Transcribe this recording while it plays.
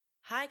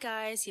Hi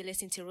guys, you're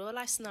listening to Real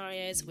Life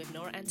Scenarios with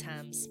Nora and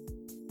Tams.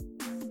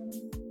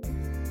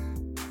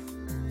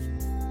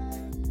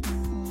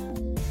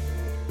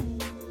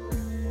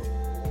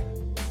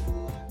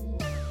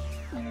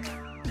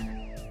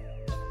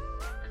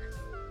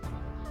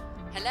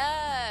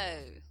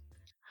 Hello!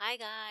 Hi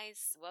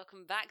guys.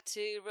 Welcome back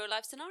to Real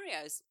Life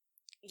Scenarios.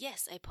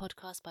 Yes, a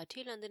podcast by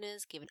two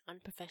Londoners giving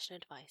unprofessional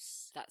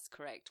advice. That's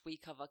correct. We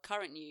cover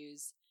current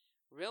news,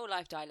 real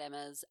life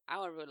dilemmas,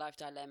 our real life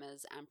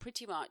dilemmas, and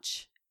pretty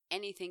much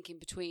anything in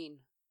between.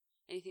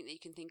 Anything that you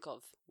can think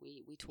of,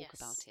 we talk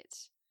about it.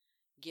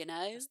 You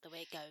know? That's the way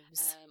it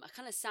goes. I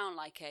kind of sound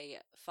like a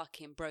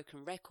fucking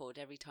broken record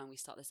every time we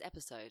start this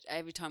episode.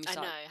 Every time we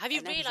start. I know. Have you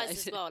an realised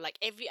episode. as well, like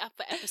every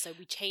episode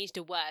we change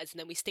the words and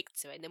then we stick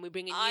to it and then we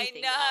bring a new I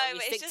thing know, out and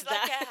we it's stick just to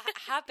like that.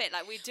 a habit.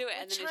 Like we do it We're and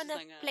then it's trying just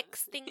to like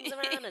flex things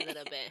around a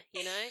little bit,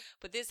 you know?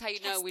 But this is how you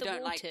Test know we the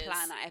don't waters. like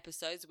plan our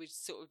episodes. We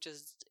sort of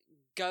just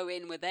go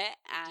in with it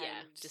and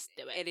Just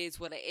do it. It is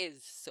what it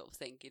is, sort of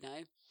thing, you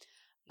know.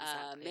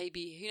 Exactly.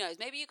 Maybe, who knows,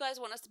 maybe you guys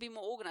want us to be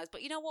more organised,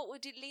 but you know what, we'll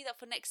leave that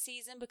for next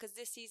season because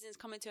this season is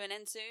coming to an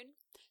end soon,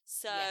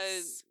 so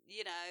Yes.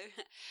 you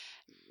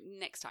know,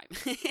 next time.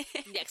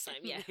 Next time,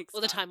 yeah. Next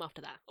Or the time after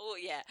that. Oh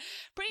yeah,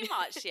 pretty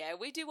much. Yeah,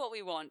 we do what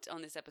we want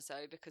on this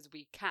episode because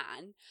we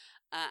can,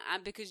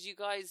 and because you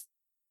guys,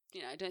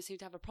 you know, don't seem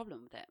to have a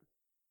problem with it.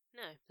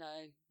 No. So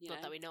you Not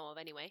know, that we know of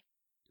anyway.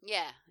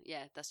 yeah,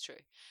 that's true.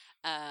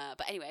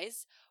 But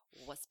anyways,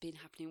 what's been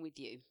happening with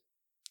you?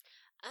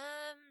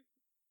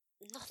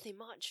 Nothing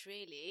much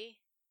really.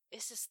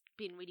 It's just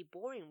been really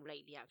boring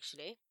lately,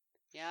 actually.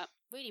 Yeah,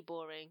 Really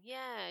boring.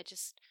 Yeah,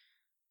 just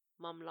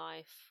mum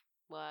life,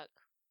 work,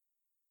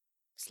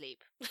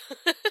 sleep,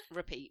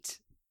 repeat.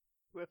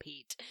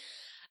 repeat.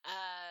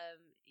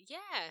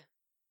 Yeah.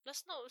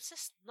 It's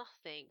just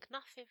nothing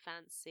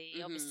fancy.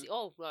 Mhm. Obviously,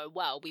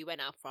 well, we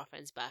went out for our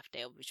friend's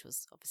birthday, which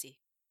was obviously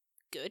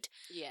good.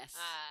 Yes.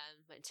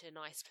 Went to a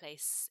nice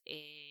place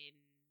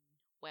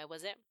where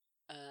was it?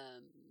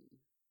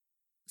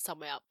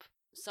 Somewhere up.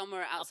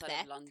 Somewhere outside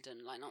there. of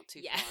London, like not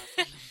too Yeah.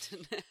 far outside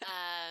London.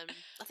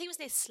 I think it was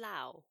near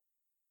Slough.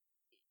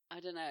 I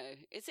don't know.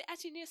 Is it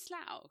actually near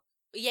Slough?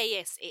 Yeah,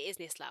 yes, it is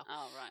near Slough.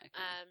 Oh, right.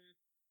 Okay.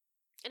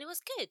 And it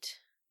was good.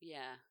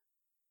 Yeah.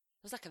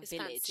 It was like a It's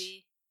village.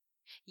 fancy.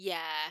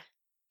 Yeah,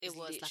 it It's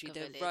was like a literally,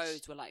 village. the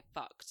roads were like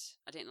fucked.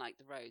 I didn't like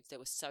the roads. They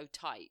were so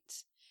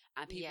tight.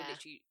 And people Yeah.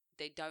 literally,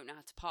 they don't know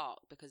how to park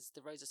because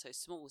the roads are so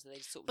small, so they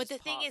sort of But just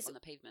the thing park is, on the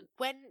pavement.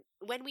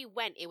 When we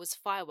went, it was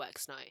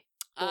fireworks night.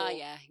 Ah, or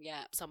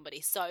yeah.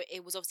 Somebody. So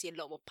it was obviously a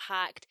lot more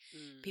packed.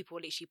 Mm, People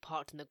were literally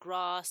parked in the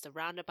grass. The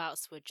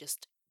roundabouts were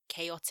just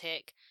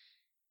chaotic.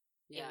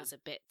 yeah. It was a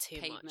bit too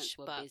Pavements much.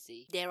 were But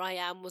busy. there I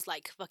am, was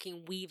like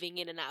fucking weaving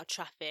in and out of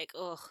traffic.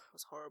 Ugh, it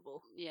was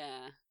horrible.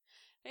 Yeah.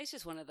 It's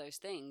just one of those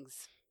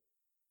things.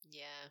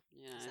 Yeah,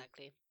 Yeah.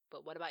 exactly.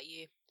 But what about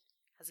you?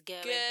 How's it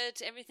going?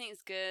 Good.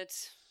 Everything's good.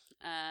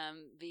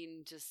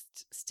 Been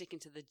just sticking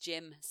to the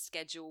gym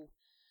schedule.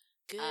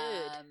 Good.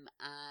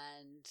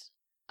 And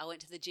I went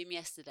to the gym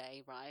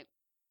yesterday, right?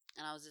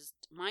 And I was just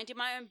minding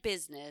my own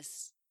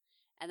business.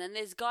 And then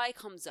this guy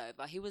comes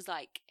over. He was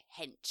like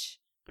hench,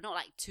 but not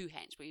like too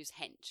hench, but he was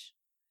hench.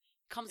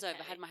 Comes over,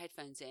 Okay. had my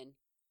headphones in,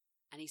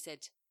 and he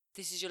said,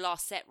 "This is your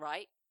last set,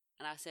 right?"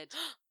 And I said,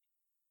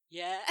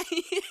 "Yeah."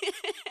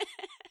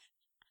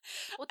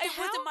 What the It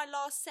hell? wasn't my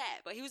last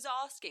set, but he was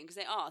asking because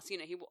they asked. You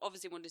know, he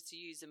obviously wanted to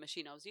use the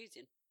machine I was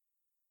using.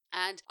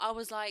 And I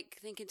was like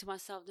thinking to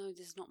myself, no,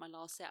 this is not my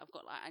last set. I've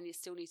got I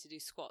still need to do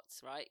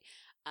squats, right?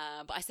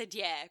 But I said,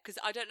 yeah, because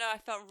I don't know. I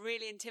felt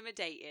really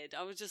intimidated.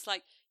 I was just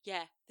like,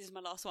 yeah, this is my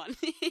last one.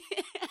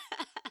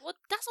 Well,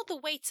 that's not the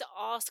way to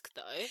ask,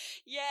 though.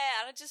 Yeah,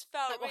 and I just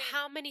felt Like, well, really...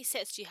 how many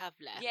sets do you have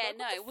left? Yeah, Like,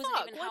 no, what the it wasn't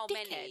fuck? even What a how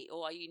dickhead. many,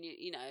 or are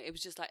you know, it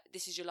was just like,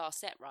 this is your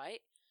last set, right?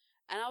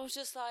 And I was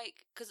just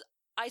like, because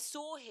I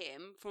saw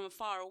him from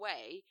far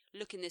away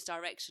look in this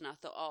direction. I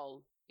thought,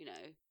 oh, you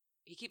know,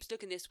 he keeps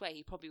looking this way.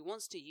 He probably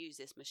wants to use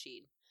this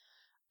machine.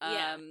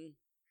 Yeah.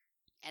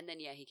 And then,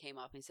 yeah, he came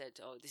up and said,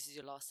 oh, this is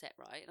your last set,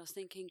 right? And I was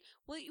thinking,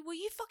 well, were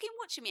you fucking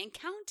watching me and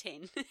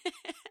counting?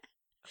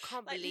 I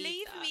can't Like, believe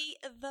leave that. me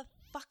the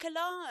fuck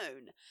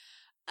alone.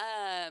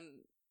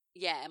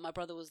 Yeah, and my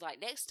brother was like,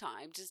 next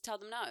time, just tell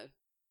them no.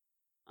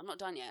 I'm not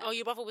done yet. Oh,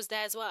 your brother was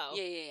there as well?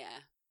 Yeah.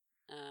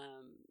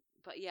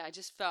 But yeah, I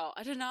just felt,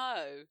 I don't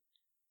know,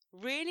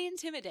 really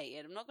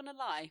intimidated. I'm not going to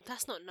lie.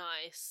 That's not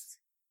nice.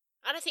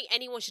 I don't think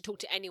anyone should talk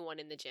to anyone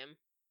in the gym.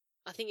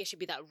 I think it should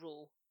be that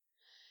rule.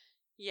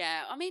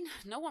 Yeah, I mean,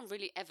 no one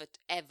really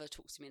ever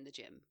talks to me in the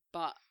gym.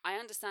 But I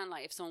understand,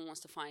 like, if someone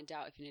wants to find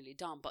out if you're nearly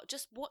done. But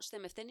just watch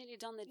them. If they're nearly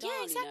done, they're done.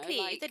 Yeah, exactly.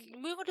 You know? Like,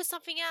 Then move on to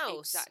something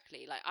else.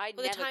 exactly. Like, I For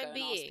the never go time and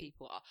ask being.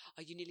 people,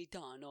 are you nearly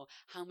done? Or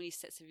how many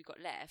sets have you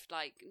got left?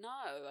 Like, no,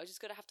 I just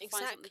got to have to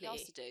find something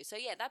else to Exactly. do. So,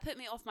 yeah, that put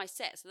me off my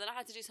set. So then I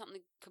had to do something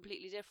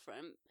completely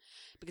different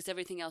because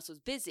everything else was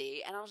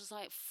busy. And I was just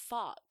like,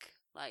 fuck.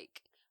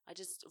 Like, I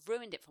just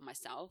ruined it for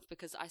myself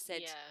because I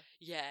said,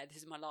 yeah,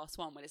 this is my last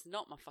one when it's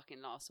not my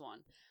fucking last one.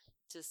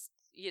 Just,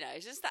 you know,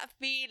 it's just that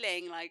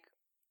feeling like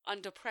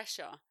under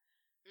pressure.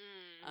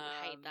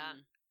 I hate that.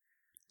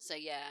 So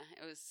yeah,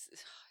 it's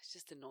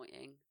just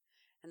annoying.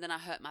 And then I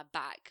hurt my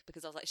back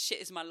because I was like, shit,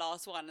 it's my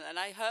last one. And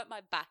I hurt my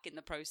back in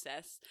the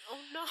process. Oh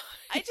no.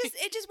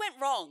 It just went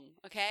wrong,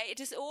 okay? It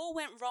just all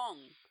went wrong.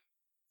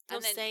 I'm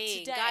And then saying,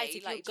 today, guys,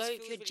 if like, you're just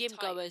feels really gym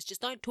tight. goers,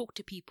 just don't talk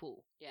to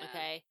people. Yeah.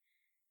 Okay?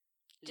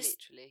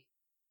 Just Literally.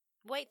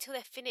 wait till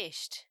they're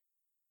finished.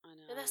 I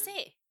know. And that's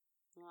it.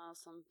 Well,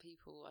 some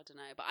people, I don't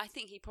know. But I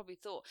think he probably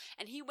thought,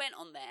 and he went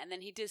on there and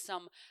then he did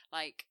some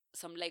leg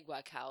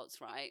workouts,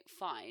 right?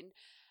 Fine.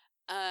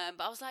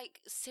 But I was like,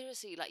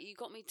 seriously, like, you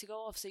got me to go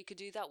off so you could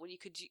do that when you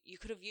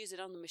could have used it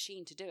on the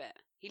machine to do it.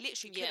 He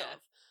literally could have.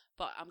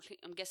 But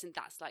I'm guessing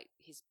that's like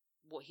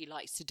what he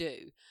likes to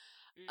do.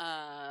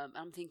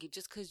 I'm thinking,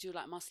 just because you're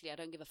like muscly, I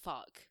don't give a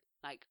fuck.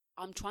 Like,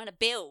 I'm trying to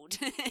build.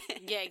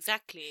 Yeah,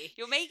 exactly.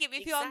 You're making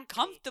me feel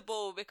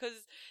uncomfortable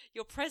because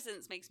your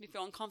presence makes me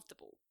feel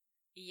uncomfortable.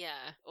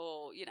 Yeah.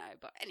 Or,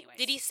 but anyway.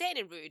 Did he say it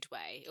in a rude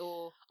way?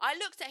 Or I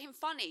looked at him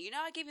funny.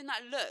 I gave him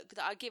that look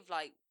that I give,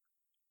 like,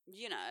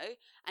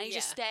 and he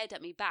just stared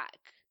at me back.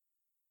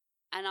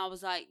 And I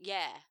was like,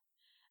 yeah.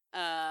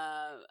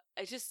 And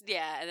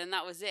then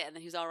that was it. And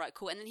then he was all right,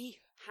 cool. And then he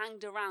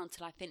hanged around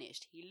till I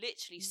finished. He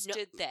literally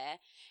stood there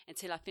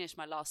until I finished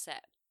my last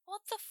set.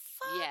 what the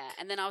fuck? Yeah,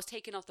 and then I was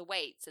taking off the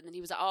weights, and then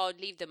he was like, "Oh,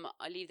 leave them.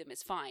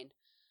 It's fine."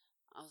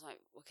 I was like,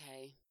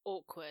 "Okay."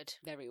 Awkward.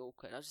 Very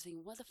awkward. I was just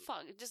thinking, "What the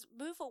fuck? Just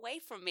move away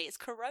from me. It's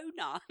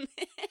Corona."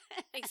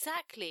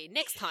 Exactly.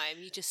 Next time,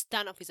 you just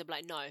stand up and be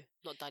like, "No,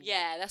 not done yet."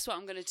 Yeah, that's what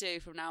I'm gonna do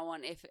from now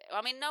on.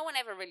 No one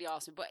ever really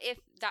asked me, but if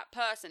that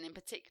person in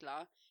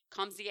particular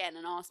comes again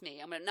and asks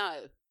me, I'm gonna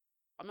no,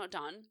 I'm not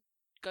done.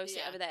 Go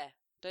sit over there.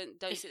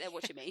 Don't sit there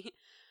watching me.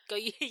 Go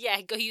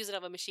use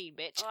another machine,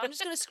 bitch. I'm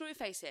just gonna screw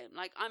face him.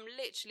 Like, I'm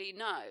literally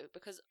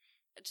because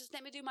just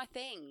let me do my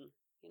thing.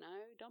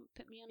 Don't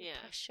put me under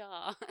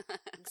pressure.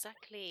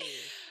 Exactly.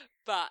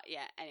 But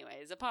yeah,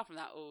 anyways, apart from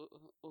that,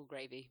 all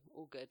gravy,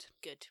 all good.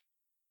 Good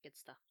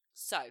stuff.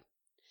 So,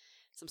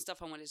 some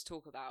stuff I wanted to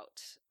talk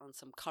about on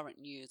some current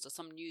news, or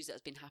some news that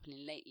has been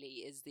happening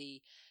lately, is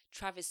the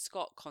Travis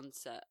Scott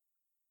concert.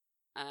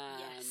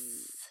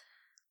 Yes.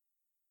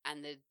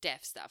 And the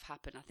deaths that have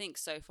happened. I think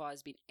so far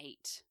has been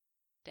 8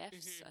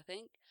 deaths, I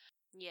think.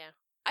 Yeah.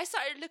 I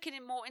started looking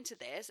more into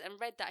this and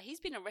read that he's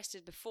been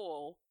arrested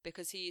before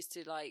because he used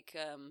to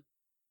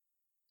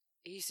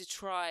he used to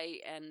try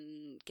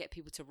and get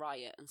people to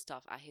riot and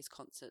stuff at his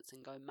concerts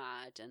and go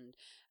mad and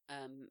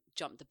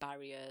jump the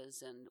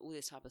barriers and all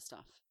this type of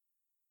stuff.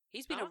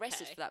 He's been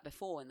arrested for that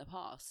before in the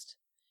past.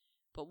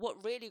 But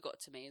what really got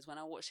to me is when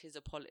I watched his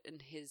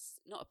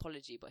not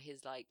apology, but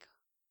his like,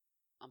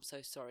 I'm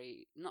so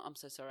sorry. Not I'm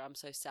so sorry. I'm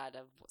so sad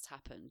of what's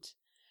happened.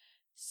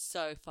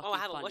 So fucking funny. I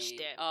haven't watched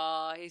it.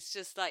 Oh, he's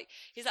just like,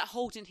 he's like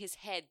holding his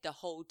head the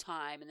whole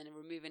time and then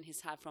removing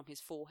his hand from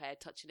his forehead,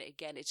 touching it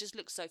again. It just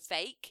looks so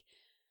fake.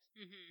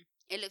 Mm-hmm.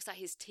 It looks like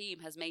his team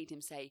has made him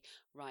say,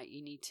 right,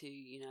 you need to,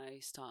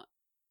 start,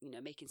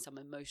 making some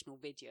emotional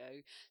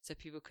video so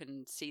people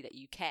can see that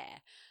you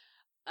care.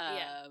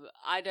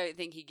 I don't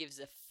think he gives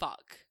a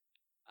fuck.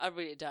 I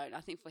really don't.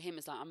 I think for him,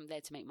 it's like, I'm there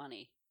to make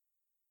money.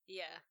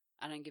 Yeah.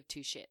 I don't give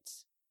 2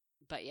 shits.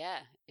 But yeah,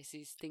 it's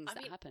these things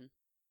that happen.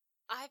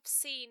 I've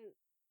seen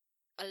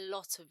a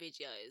lot of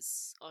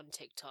videos on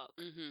TikTok.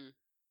 Mm-hmm.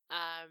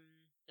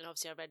 And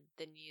obviously I read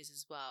the news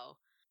as well.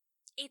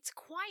 It's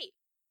quite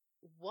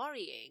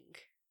worrying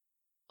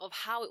of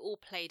how it all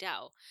played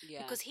out.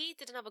 Yeah. Because he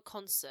did another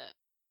concert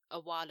a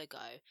while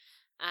ago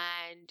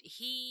and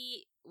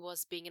he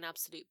was being an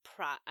absolute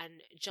prat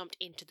and jumped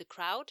into the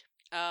crowd.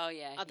 Oh,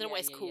 yeah. I don't know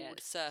what it's called.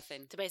 Yeah.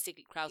 Surfing. To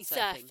basically crowd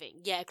surfing.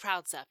 Yeah,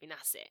 crowd surfing,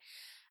 that's it.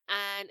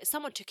 And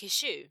someone took his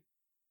shoe,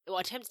 or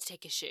attempted to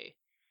take his shoe.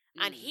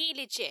 And he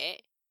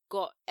legit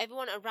got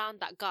everyone around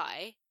that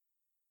guy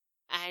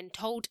and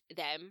told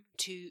them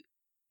to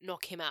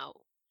knock him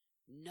out.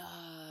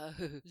 No.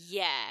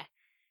 Yeah.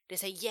 They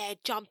say, yeah,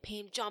 jump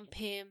him,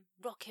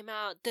 rock him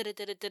out,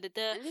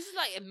 da-da-da-da-da-da. And this is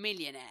like a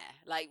millionaire.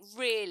 Like,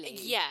 really?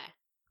 Yeah.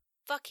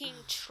 Fucking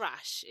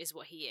trash is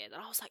what he is.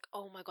 And I was like,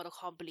 oh my God, I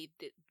can't believe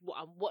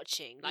what I'm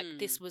watching. Like,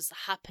 this was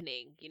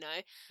happening,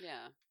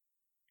 Yeah.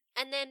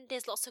 And then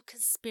there's lots of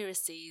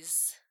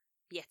conspiracies,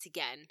 yet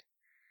again,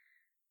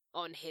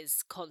 on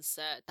his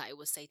concert, that it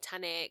was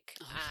satanic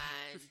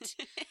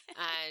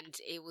and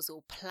it was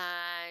all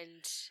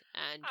planned,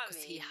 and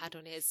because he had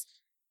on his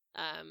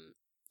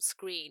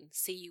screen,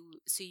 see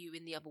you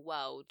in the other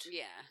world,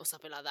 or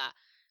something like that.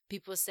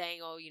 People were saying,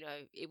 oh,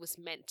 it was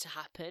meant to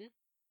happen.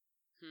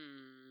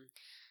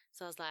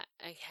 So I was like,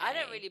 okay, I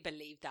don't really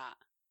believe that.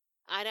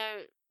 I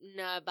don't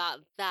know about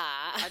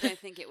that. I don't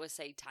think it was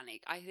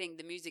satanic. I think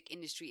the music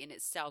industry in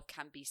itself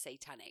can be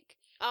satanic.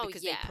 Oh,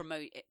 because yeah.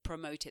 they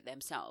promote it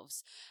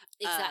themselves.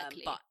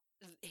 Exactly. But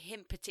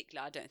him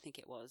particular, I don't think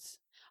it was.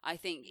 I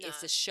think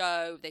it's a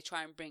show. They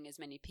try and bring as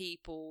many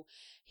people.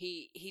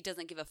 He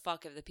doesn't give a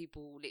fuck if the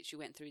people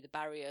literally went through the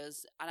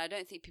barriers. And I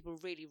don't think people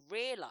really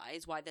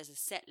realise why there's a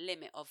set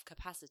limit of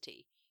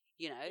capacity.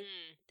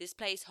 This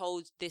place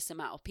holds this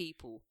amount of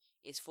people.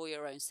 It's for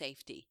your own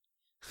safety.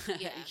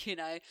 Yeah.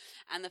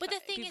 And but the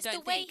thing is,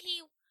 the way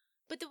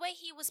But the way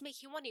he was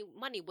making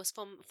money was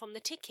from the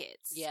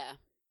tickets. Yeah.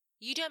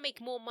 You don't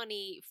make more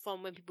money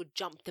from when people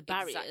jump the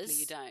barriers. Exactly,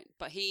 you don't.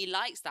 But he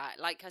likes that.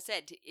 Like I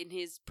said, in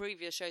his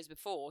previous shows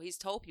before, he's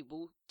told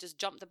people, just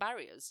jump the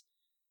barriers.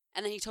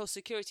 And then he told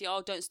security,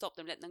 oh, don't stop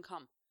them, let them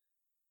come.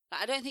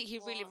 Like, I don't think he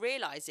really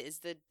realises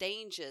the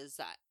dangers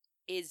that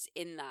is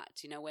in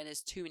that, you know, when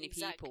there's too many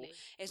people.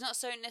 It's not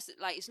so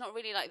like, it's not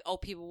really like, oh,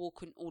 people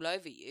walking all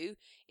over you.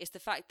 It's the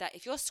fact that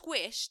if you're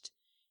squished,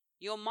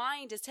 your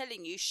mind is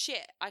telling you,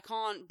 shit, I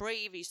can't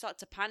breathe. You start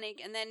to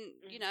panic. And then,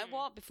 you know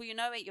what? Before you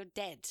know it, you're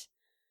dead.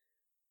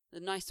 The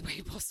nicest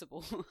way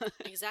possible.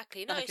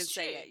 Exactly. No, I it's can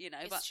true. say it, you know.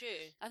 It's but true.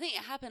 I think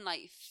it happened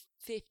like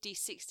 50,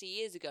 60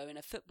 years ago in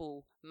a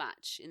football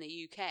match in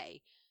the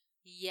UK.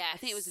 Yes. I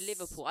think it was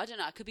Liverpool. I don't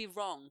know. I could be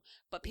wrong.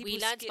 But people we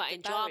learned about it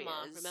in drama,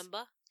 barriers.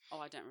 remember? Oh,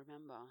 I don't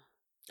remember.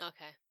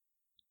 Okay.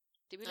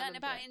 Did we learn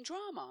about it in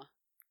drama?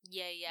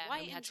 Yeah. Why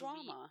and we in had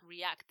drama? To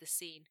react the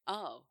scene.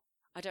 Oh,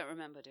 I don't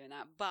remember doing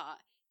that. But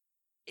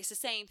it's the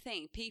same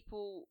thing.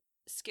 People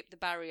skip the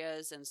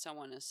barriers and so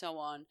on and so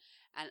on.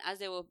 And as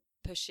they were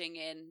pushing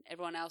in,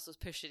 everyone else was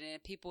pushing in.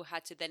 People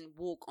had to then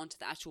walk onto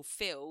the actual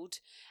field,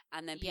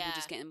 and then people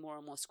just getting more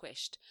and more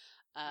squished.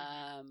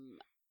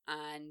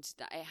 And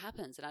that it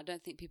happens, and I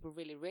don't think people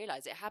really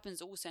realize it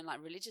happens also in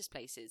like religious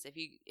places. If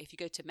you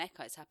go to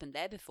Mecca, it's happened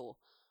there before.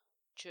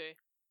 True.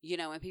 You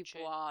know, when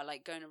people are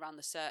like going around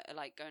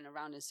going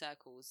around in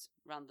circles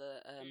around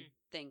the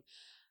thing,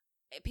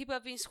 people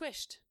have been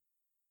squished.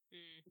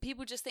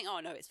 People just think,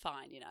 oh no, it's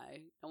fine. You know,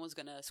 no one's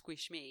gonna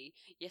squish me.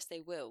 Yes, they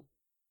will.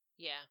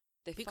 Yeah.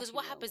 They because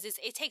what happens is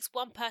it takes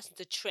one person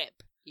to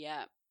trip.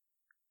 Yeah.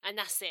 And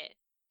that's it.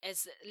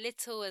 As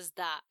little as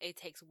that, it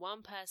takes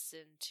one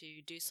person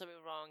to do something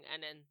wrong,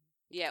 and then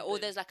or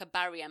there's like a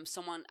barrier and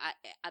someone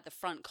at the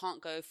front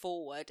can't go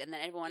forward, and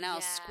then everyone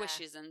else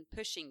squishes and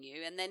pushing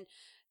you, and then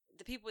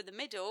the people in the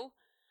middle,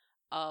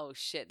 oh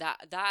shit,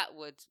 that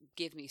would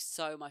give me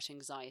so much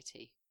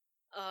anxiety.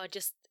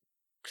 Just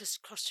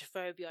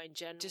claustrophobia in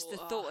general. Just the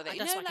thought of it.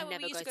 That's why like I can never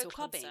when we used to go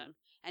clubbing, concert.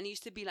 and it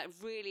used to be like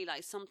really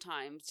like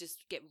sometimes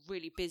just get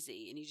really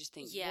busy, and you just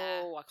think,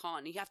 whoa, I can't.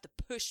 And you have to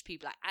push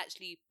people, like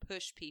actually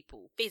push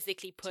people,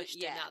 physically push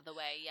them out of the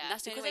way. Yeah, and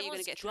that's the only way you're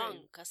gonna get drunk.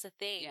 through. That's the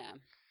thing. Yeah.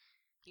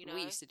 You know,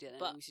 we used to do that.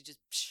 But we used to just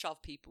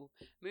shove people,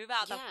 move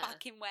out the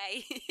fucking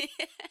way.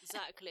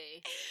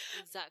 Exactly.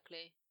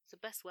 It's the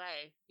best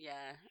way.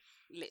 Yeah,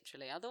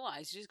 literally.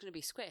 Otherwise, you're just going to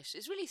be squished.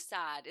 It's really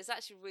sad. It's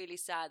actually really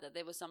sad that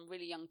there were some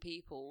really young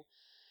people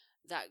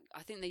that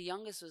I think the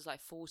youngest was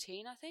like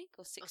 14, I think,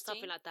 or 16. Or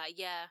something like that,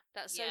 yeah.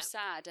 That's so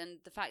sad. And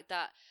the fact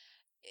that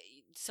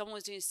someone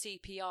was doing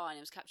CPR and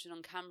it was captured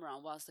on camera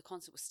whilst the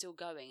concert was still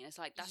going. And it's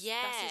like, that's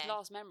his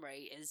last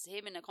memory, is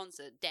him in a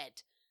concert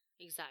dead.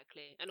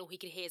 Exactly. And all he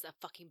could hear is that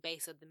fucking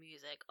bass of the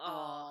music.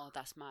 Oh,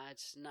 that's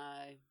mad.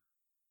 No.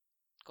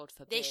 God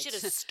forbid. They should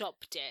have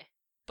stopped it.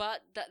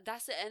 But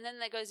that's it. And then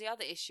there goes the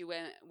other issue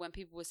when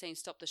people were saying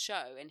stop the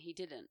show and he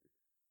didn't.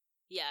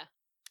 Yeah.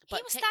 But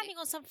he was standing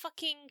on some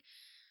fucking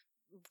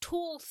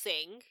tall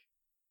thing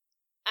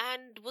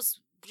and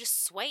was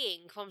just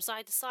swaying from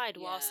side to side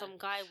while some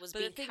guy was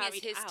being carried out. But the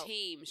thing is, his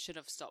team should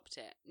have stopped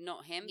it,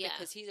 not him,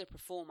 because he's a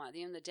performer. At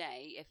the end of the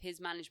day, if his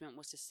management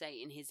was to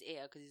say in his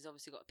ear, because he's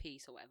obviously got a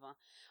piece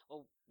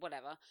or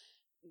whatever,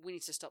 we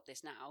need to stop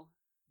this now,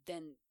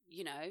 then,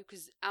 you know,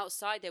 because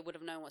outside they would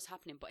have known what's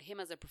happening, but him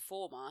as a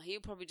performer,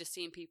 he'll probably just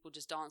seen people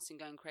just dancing,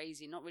 going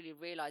crazy, not really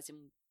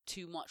realising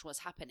too much what's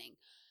happening.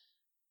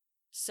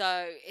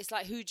 So it's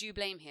like, who do you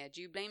blame here?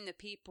 Do you blame the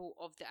people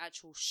of the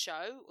actual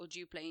show, or do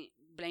you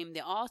blame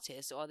the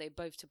artist, or are they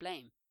both to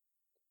blame?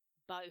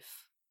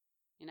 Both.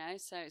 You know,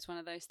 so it's one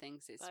of those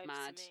things. It's both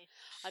mad. To me.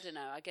 I don't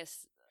know. I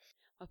guess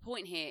my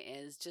point here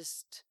is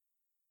just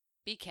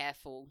be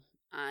careful.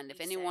 And if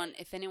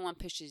anyone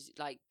pushes,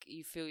 like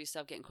you feel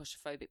yourself getting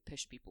claustrophobic,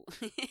 push people.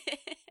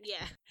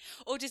 Yeah.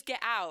 Or just get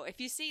out. If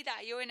you see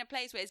that you're in a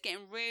place where it's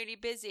getting really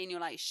busy and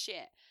you're like,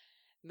 shit,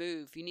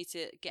 move. You need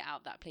to get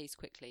out that place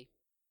quickly.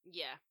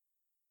 Yeah.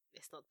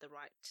 It's not the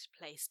right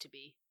place to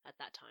be at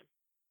that time.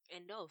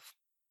 End of.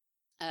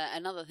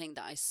 Another thing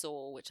that I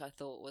saw, which I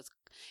thought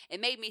it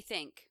made me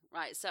think,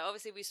 right? So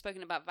obviously we've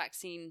spoken about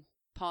vaccine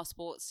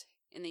passports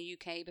in the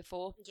UK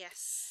before.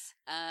 Yes.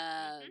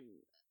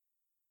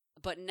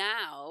 But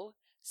now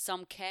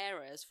some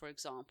carers, for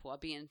example, are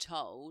being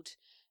told,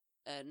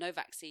 no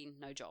vaccine,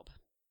 no job.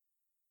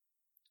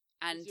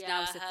 And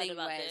now it's the thing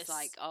where it's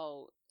like,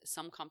 oh,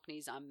 some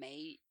companies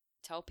may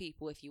tell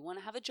people, if you want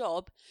to have a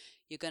job,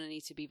 you're going to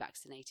need to be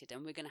vaccinated,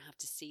 and we're going to have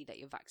to see that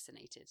you're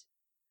vaccinated.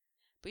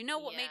 But you know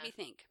what made me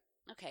think?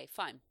 Okay,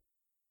 fine.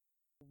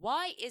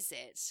 Why is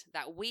it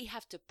that we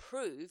have to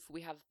prove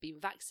we have been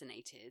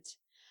vaccinated,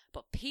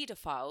 but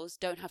paedophiles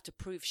don't have to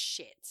prove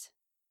shit?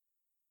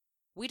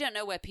 We don't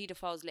know where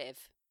paedophiles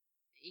live.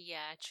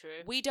 Yeah,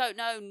 true. We don't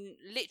know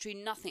literally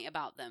nothing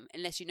about them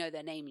unless you know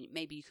their name.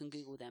 Maybe you can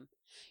Google them.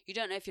 You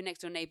don't know if your next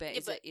door neighbour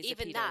is a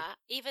pedo.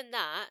 Even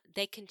that,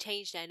 they can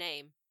change their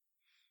name.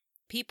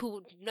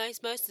 People,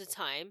 most of the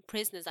time,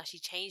 prisoners actually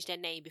change their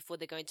name before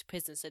they go into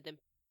prison. So then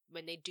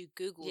when they do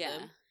Google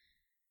them,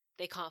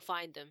 they can't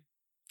find them.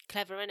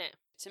 clever, innit?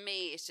 To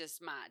me, it's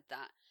just mad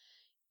that,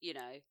 you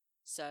know,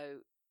 so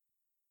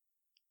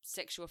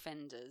sexual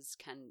offenders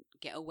can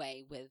get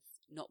away with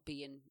not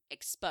being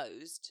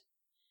exposed,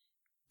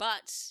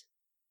 but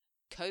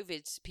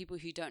COVID, people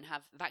who don't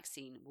have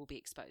vaccine will be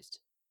exposed.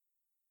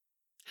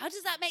 How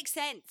does that make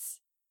sense?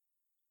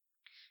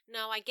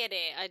 No, I get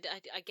it.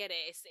 I get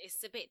it.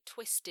 It's a bit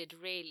twisted,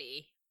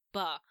 really.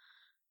 But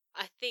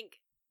I think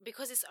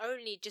because it's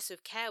only just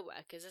with care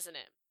workers, isn't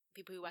it?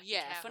 People who work in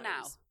care for homes.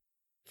 now.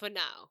 For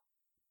now.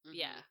 Mhm.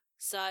 Yeah.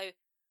 So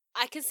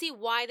I can see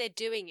why they're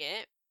doing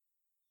it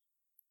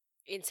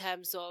in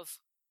terms of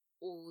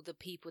all the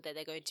people that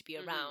they're going to be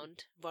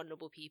around,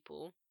 vulnerable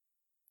people.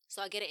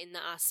 So I get it in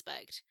that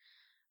aspect.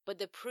 But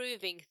the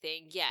proving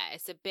thing, yeah,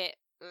 it's a bit.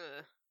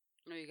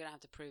 No, you're gonna have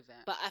to prove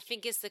it. But I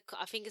think it's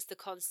the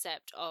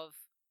concept of,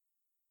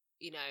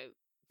 you know,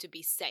 to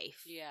be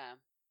safe, yeah,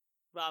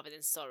 rather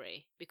than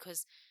sorry,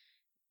 because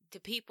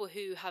the people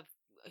who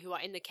are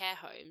in the care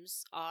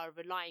homes are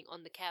relying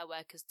on the care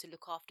workers to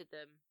look after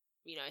them.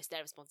 You know, it's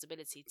their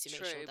responsibility to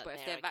make sure that but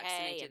if they're they're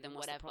vaccinated, okay then and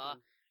what's whatever. the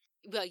problem?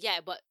 Well,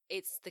 yeah, but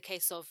it's the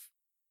case of,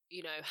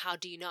 you know, how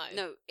do you know?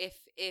 No,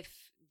 if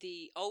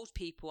the old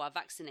people are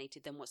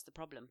vaccinated, then what's the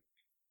problem?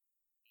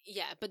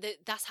 Yeah, but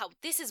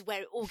this is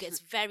where it all gets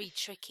very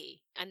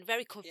tricky and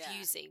very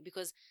confusing,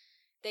 because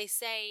they're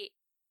saying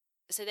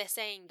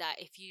that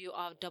if you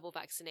are double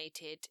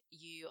vaccinated,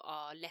 you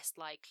are less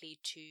likely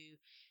to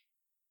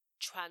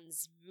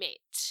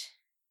transmit.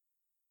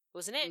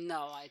 Wasn't it?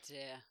 No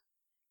idea.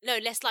 No,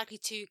 less likely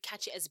to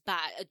catch it as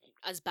bad,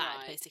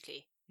 Right.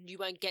 basically. You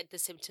won't get the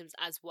symptoms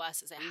as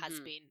worse as it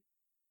has Mhm. been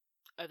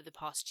over the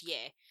past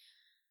year.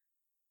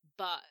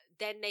 But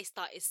then they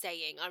started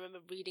saying, I remember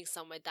reading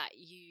somewhere that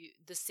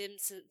the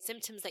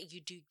symptoms that you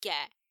do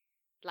get,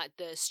 like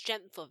the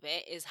strength of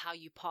it is how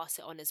you pass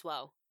it on as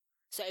well.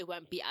 So it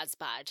won't be as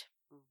bad.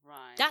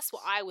 Right. That's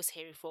what I was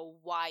hearing for a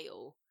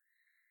while.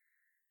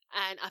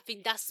 And I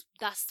think that's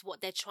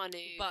what they're trying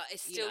to. But it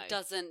still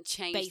doesn't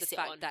change base the it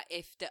on. fact that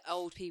if the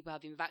old people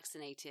have been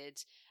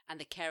vaccinated and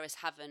the carers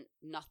haven't,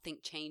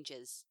 nothing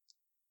changes.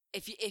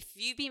 If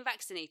you've been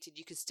vaccinated,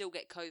 you can still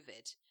get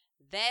COVID.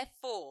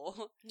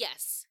 Therefore,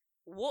 Yes.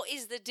 what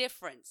is the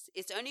difference?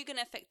 It's only going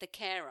to affect the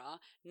carer,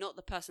 not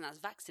the person that's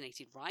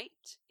vaccinated,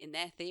 right? In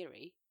their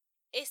theory.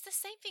 It's the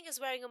same thing as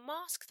wearing a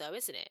mask, though,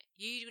 isn't it?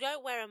 You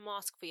don't wear a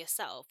mask for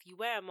yourself. You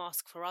wear a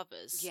mask for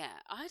others.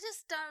 Yeah, I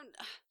just don't.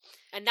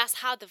 And that's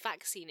how the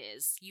vaccine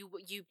is. You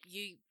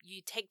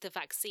take the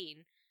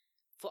vaccine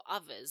for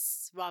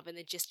others rather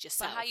than just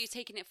yourself. But how are you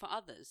taking it for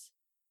others?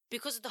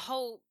 Because of the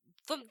whole.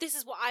 This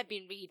is what I've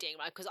been reading,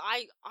 right? Because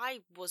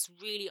I was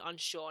really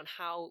unsure on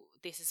how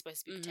this is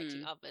supposed to be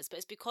protecting others, but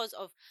it's because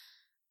of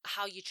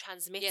how you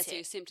transmit it. So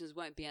your symptoms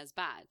won't be as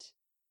bad.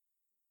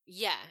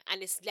 Yeah,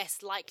 and it's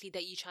less likely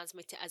that you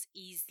transmit it as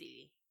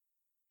easily,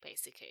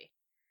 basically.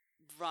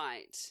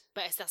 Right.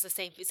 But that's the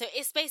same thing. So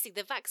it's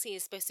basically, the vaccine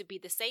is supposed to be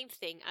the same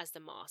thing as the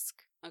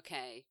mask.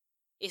 Okay.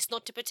 It's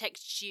not to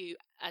protect you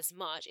as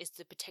much, it's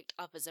to protect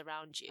others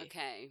around you.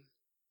 Okay.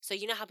 So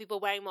you know how people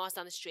are wearing masks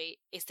down the street?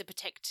 It's to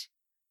protect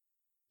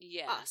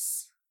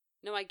us.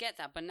 No, I get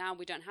that, but now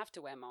we don't have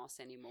to wear masks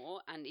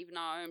anymore, and even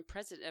our own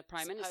Prime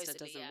Minister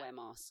doesn't wear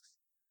masks.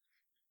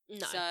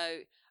 No. So,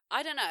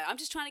 I don't know. I'm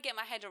just trying to get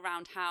my head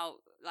around how,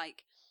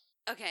 like,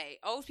 okay,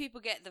 old people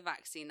get the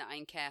vaccine that are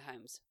in care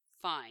homes.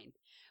 Fine.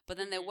 But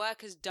then their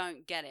workers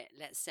don't get it,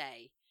 let's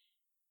say.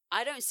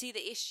 I don't see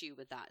the issue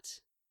with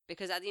that.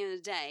 Because at the end of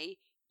the day,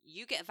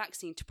 you get a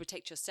vaccine to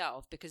protect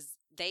yourself, because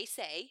they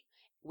say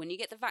when you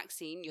get the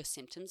vaccine, your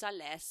symptoms are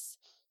less.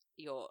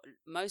 You're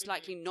most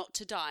likely not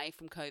to die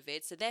from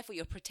COVID. So therefore,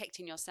 you're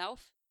protecting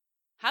yourself.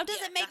 How does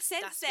it make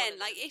sense then?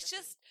 Like, it's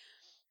just,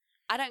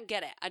 I don't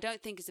get it. I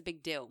don't think it's a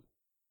big deal.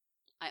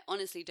 I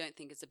honestly don't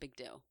think it's a big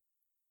deal.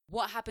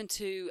 What happened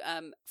to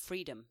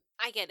freedom?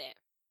 I get it.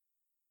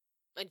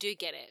 I do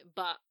get it.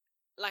 But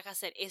like I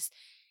said, it's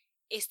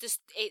just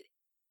it.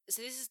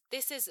 So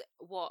this is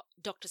what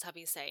doctors have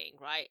been saying,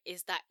 right?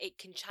 Is that it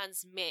can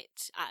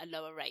transmit at a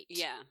lower rate.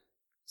 Yeah.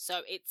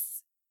 So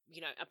it's, you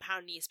know,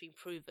 apparently it's been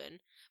proven,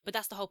 but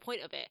that's the whole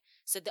point of it.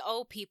 So the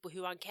old people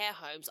who are in care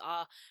homes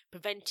are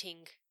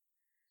preventing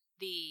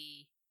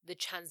the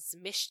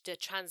transmission.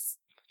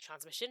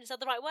 Is that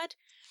the right word?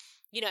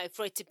 You know,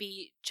 for it to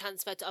be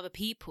transferred to other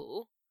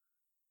people,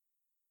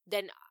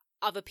 then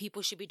other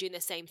people should be doing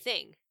the same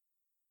thing.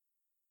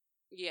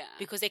 Yeah.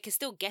 Because they can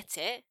still get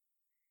it,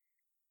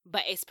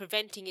 but it's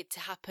preventing it to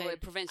happen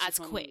it prevents as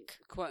you from, quick.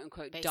 quote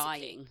unquote, basically.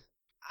 dying.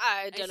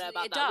 I don't know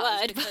about it that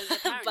does, word, because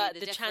apparently but the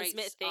the death transmit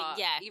rates thing, are,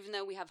 yeah. even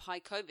though we have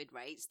high COVID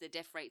rates, the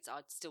death rates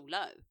are still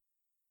low.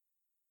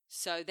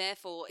 So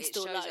therefore, it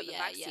Still shows low, that the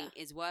vaccine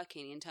is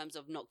working in terms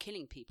of not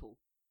killing people.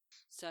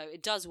 So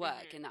it does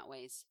work in that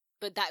ways.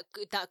 But that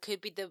could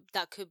be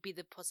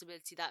the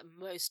possibility that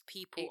most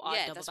people are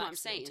double that's what I'm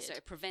saying. vaccinated. So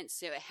it prevents,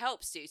 so it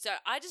helps you. So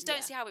I just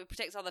don't see how it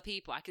protects other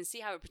people. I can see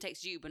how it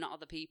protects you, but not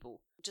other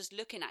people. Just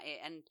looking at it,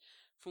 and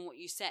from what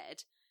you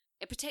said,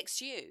 it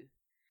protects you.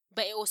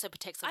 But it also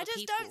protects other people.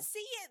 I just don't see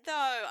it, though.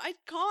 I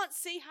can't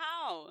see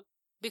how.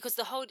 Because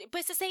but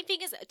it's the same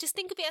thing as, just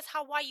think of it as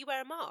why you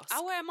wear a mask.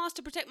 I wear a mask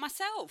to protect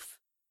myself.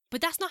 But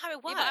that's not how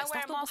it works. Yeah, but I wear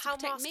that's a mask not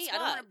to protect me. work. I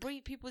don't want to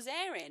breathe people's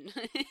air in.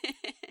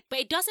 But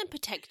it doesn't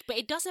protect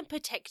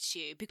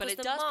you, because but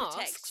it does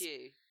protect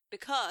you.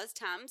 Because,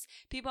 Tams,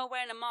 people are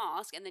wearing a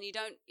mask and then you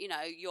don't,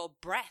 your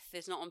breath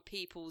is not on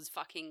people's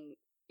fucking,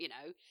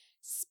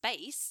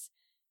 space.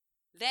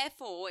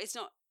 Therefore, it's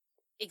not...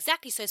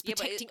 Exactly, so it's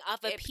protecting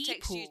other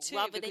people you too,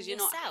 rather because than you're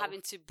yourself. not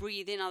having to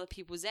breathe in other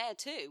people's air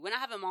too. When I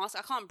have a mask,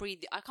 I can't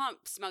breathe. I can't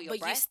smell your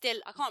breath.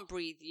 I can't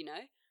breathe,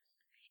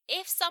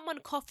 If someone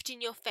coughed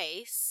in your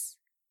face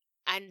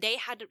and they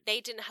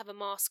didn't have a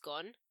mask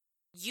on,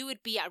 you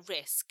would be at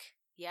risk,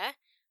 yeah?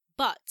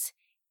 But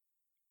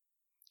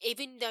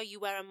even though you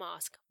wear a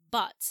mask,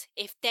 but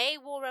if they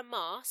wore a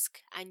mask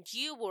and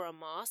you wore a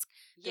mask,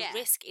 the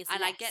risk is less.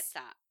 And I get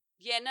that.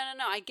 Yeah, no,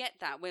 I get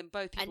that when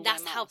both people and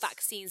that's wear masks. how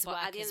vaccines work as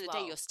well. But at the end of the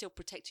day, you're still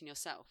protecting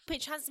yourself.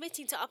 But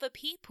transmitting to other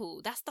people,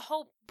 that's the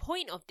whole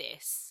point of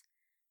this.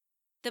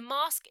 The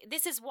mask,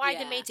 this is why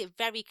they made it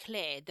very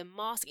clear. The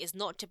mask is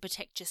not to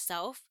protect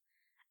yourself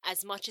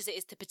as much as it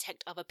is to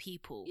protect other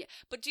people. Yeah,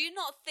 but do you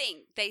not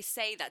think they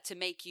say that to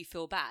make you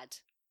feel bad?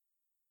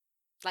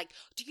 Like,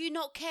 do you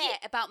not care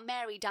about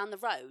Mary down the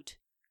road?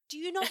 Do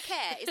you not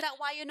care? Is that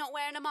why you're not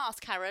wearing a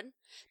mask, Karen?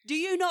 Do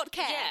you not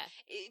care?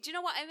 Yeah. Do you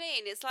know what I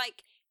mean? It's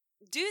like,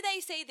 do they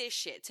say this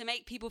shit to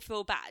make people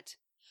feel bad?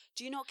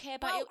 Do you not care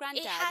about your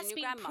granddad and your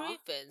grandma? It has been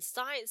proven.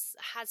 Science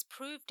has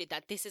proved it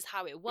that this is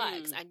how it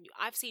works. And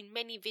I've seen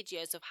many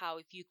videos of how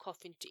if you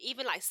cough into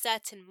even like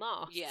certain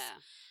masks,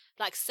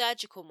 like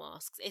surgical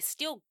masks, it's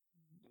still,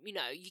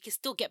 you can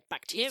still get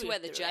bacteria. You wear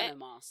the German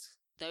masks.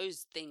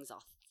 Those things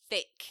are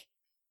thick.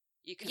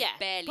 You can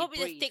barely probably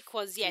breathe. The thick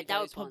ones,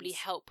 that would probably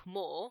help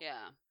more.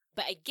 Yeah.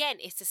 But again,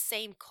 it's the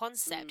same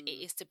concept. It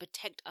is to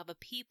protect other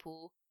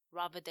people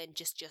rather than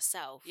just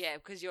yourself. Yeah,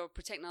 because you're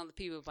protecting other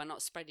people by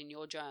not spreading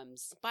your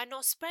germs. By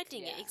not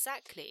spreading it,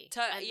 exactly.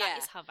 And that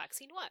is how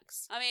vaccine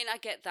works. I mean, I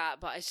get that,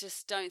 but I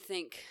just don't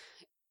think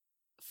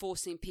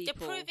forcing people...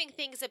 They're proving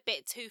things a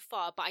bit too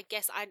far, but I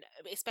guess,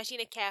 especially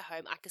in a care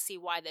home, I can see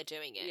why they're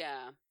doing it.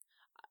 Yeah.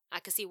 I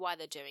can see why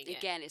they're doing it.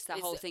 Again, it's that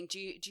whole thing. Do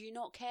you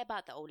not care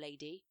about the old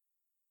lady?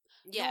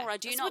 Yeah, Nora,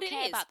 do you not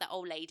care about that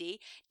old lady?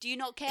 Do you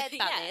not care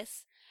about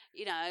this?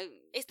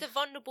 It's the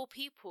vulnerable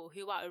people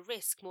who are at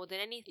risk more than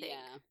anything.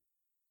 Yeah.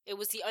 It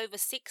was the over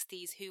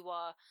 60s who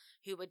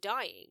were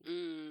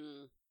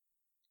dying.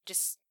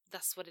 Just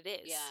that's what it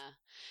is.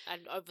 Yeah.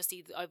 And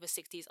obviously the over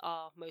 60s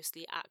are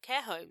mostly at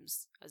care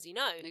homes, as you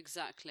know.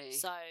 Exactly.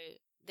 So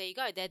there you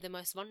go. They're the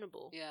most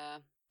vulnerable. Yeah.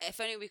 If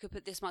only we could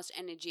put this much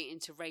energy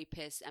into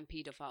rapists and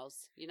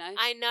paedophiles,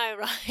 I know,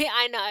 right?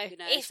 I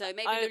know. So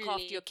maybe look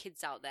after your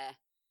kids out there.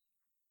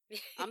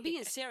 I'm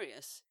being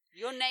serious.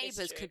 Your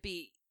neighbours could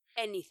be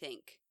anything.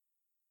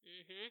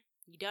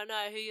 You don't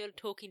know who you're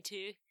talking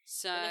to.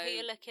 So, don't know who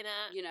you're looking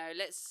at.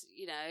 Let's,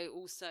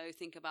 also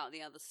think about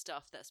the other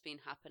stuff that's been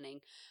happening.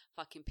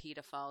 Fucking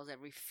paedophiles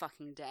every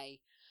fucking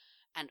day.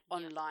 And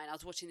online. I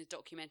was watching the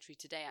documentary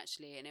today,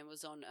 actually, and it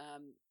was on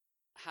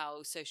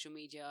how social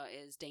media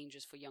is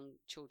dangerous for young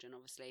children,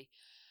 obviously.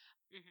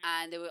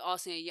 And they were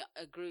asking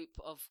a group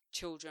of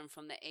children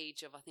from the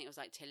age of, I think it was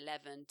like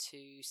 11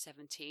 to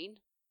 17.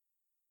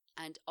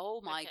 And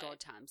oh my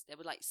God, Tams, there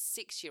were like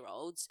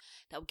 6-year-olds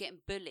that were getting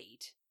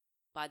bullied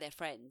by their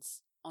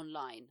friends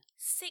online.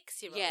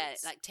 6-year-olds? Yeah,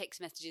 like text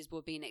messages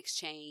were being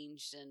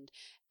exchanged, and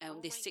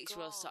this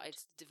 6-year-old started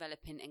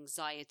developing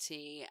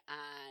anxiety,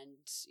 and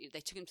they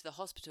took him to the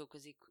hospital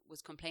because he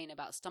was complaining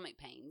about stomach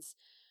pains.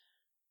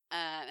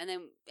 And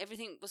then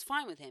everything was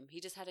fine with him. He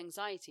just had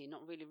anxiety,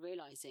 not really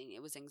realizing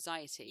it was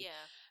anxiety. Yeah.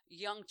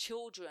 Young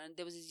children,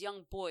 there was this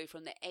young boy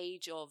from the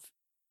age of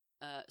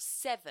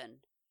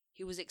 7.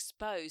 He was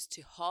exposed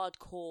to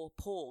hardcore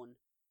porn,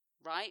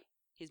 right?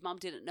 His mum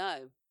didn't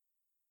know.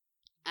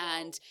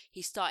 And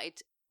he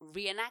started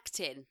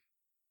reenacting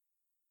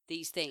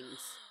these things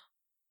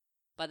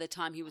by the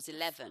time he was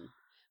 11.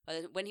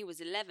 When he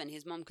was 11,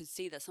 his mum could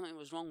see that something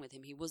was wrong with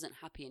him. He wasn't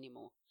happy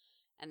anymore.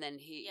 And then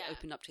he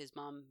opened up to his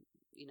mum,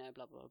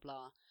 blah, blah,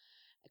 blah,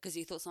 because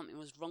he thought something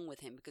was wrong with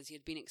him because he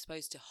had been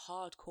exposed to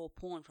hardcore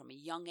porn from a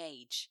young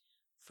age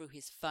through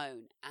his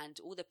phone. And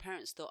all the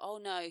parents thought, oh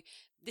no,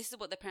 this is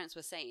what the parents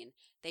were saying.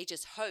 They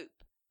just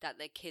hope that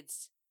their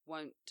kids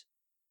won't,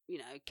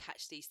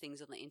 catch these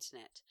things on the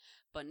internet.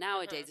 But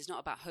nowadays, it's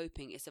not about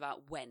hoping, it's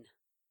about when.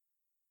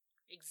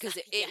 Because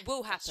it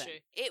will happen.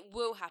 It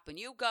will happen.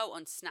 You'll go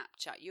on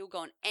Snapchat, you'll go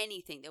on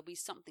anything. There'll be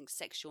something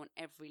sexual on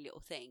every little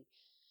thing.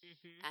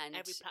 And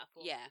every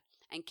platform. Yeah.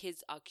 And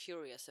kids are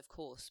curious, of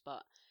course.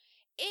 But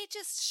it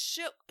just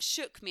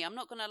shook me. I'm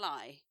not going to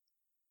lie.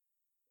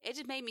 It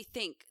just made me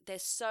think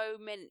there's so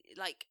many,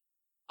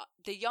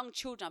 the young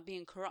children are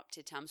being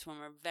corrupted, Tams,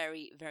 from a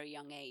very, very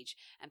young age.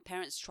 And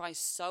parents try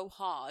so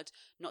hard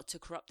not to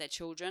corrupt their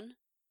children.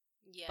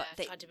 Yeah,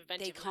 but trying to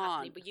prevent it from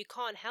happening, but you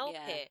can't help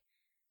it.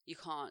 You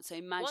can't. So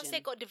imagine. Once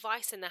they've got a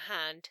device in their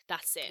hand,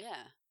 that's it.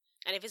 Yeah.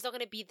 And if it's not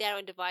going to be their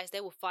own device,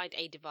 they will find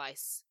a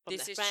device from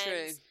This their is friends.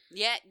 true.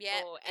 Yeah,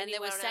 yeah. Or And they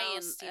were anyone saying,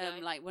 else, you know.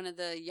 like one of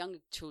the younger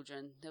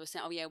children, they were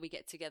saying, "Oh yeah, we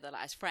get together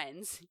like as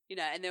friends," you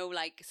know. And they'll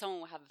like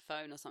someone will have a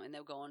phone or something.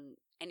 They'll go on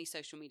any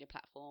social media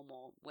platform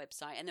or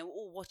website, and they'll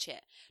all watch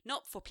it,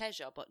 not for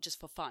pleasure, but just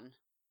for fun.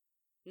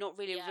 Not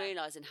really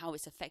realizing how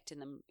it's affecting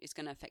them. It's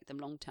going to affect them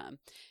long term,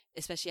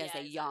 especially as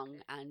they're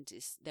young and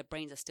their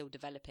brains are still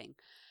developing.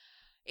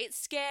 It's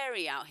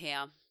scary out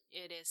here.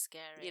 It is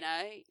scary. You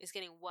know, it's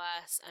getting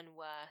worse and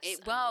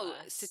worse. Well,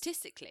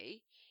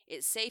 statistically,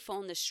 it's safer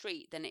on the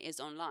street than it is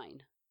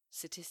online.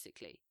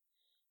 Statistically.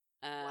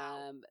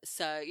 Wow.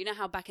 So you know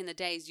how back in the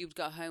days you'd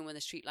go home when the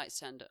street lights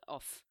turned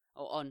off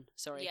or on,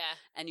 sorry. Yeah.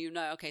 And you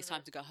know, okay, it's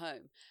time to go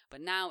home.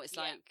 But now it's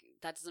like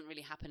that doesn't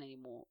really happen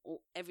anymore. Or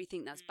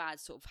everything that's bad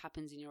sort of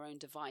happens in your own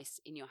device,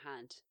 in your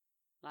hand.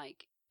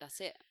 Like,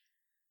 that's it.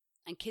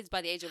 And kids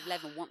by the age of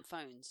 11 want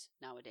phones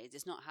nowadays.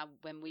 It's not how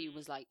when we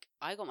was like,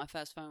 I got my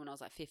first phone when I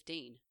was like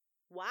 15.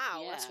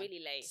 Wow, that's really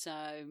late. So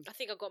I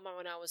think I got mine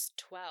when I was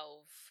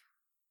 12.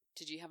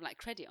 Did you have like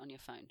credit on your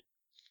phone?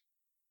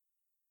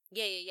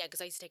 Yeah,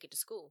 because I used to take it to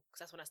school, because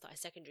that's when I started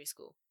secondary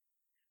school.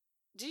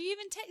 Did you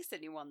even text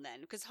anyone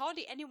then? Because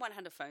hardly anyone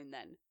had a phone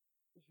then.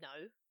 No.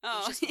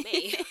 Oh. It was just for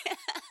me.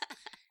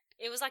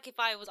 It was like if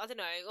I don't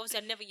know,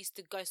 obviously I never used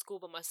to go to school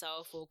by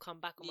myself or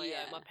come back on my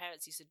own. My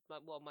parents used to,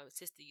 my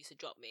sister used to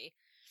drop me.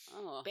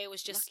 Oh, but it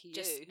was just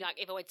like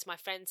if I went to my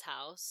friend's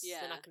house,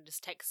 then I can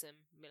just text him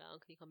and be like, "Oh,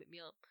 can you come pick me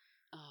up?"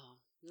 Oh,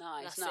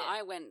 nice. That's it.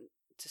 I went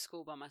to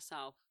school by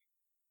myself.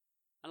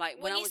 Like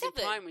when I was in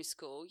primary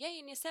school. Yeah,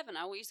 in year 7,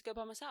 I used to go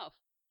by myself.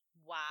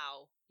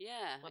 Wow.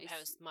 Yeah.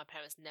 My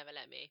parents never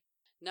let me.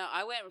 No,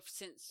 I went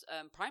since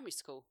primary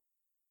school.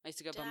 I used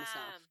to go by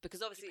myself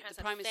because obviously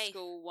the primary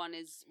school one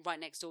is right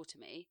next door to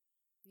me.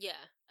 Yeah.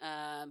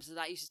 So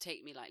that used to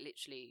take me like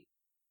literally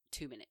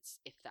 2 minutes,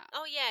 if that.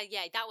 Oh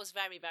yeah, that was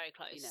very, very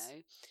close. You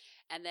know,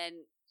 and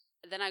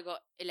then I got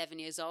 11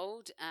 years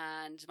old,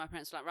 and my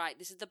parents were like, "Right,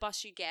 this is the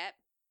bus you get,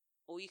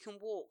 or you can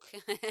walk."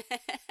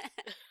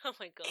 Oh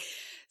my god!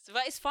 So,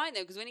 but it's fine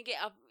though, because when you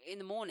get up in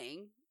the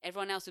morning,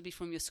 everyone else would be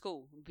from your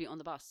school, would be on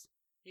the bus.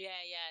 Yeah,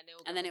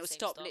 and then it would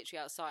stop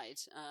literally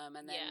outside,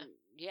 and then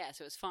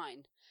so it was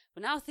fine.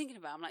 But now thinking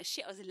about it, I'm like,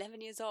 shit, I was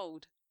 11 years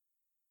old,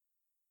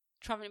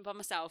 traveling by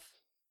myself.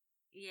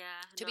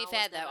 Yeah. To be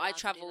fair though, I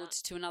travelled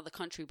to another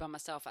country by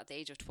myself at the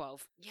age of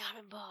 12. Yeah, I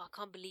remember. I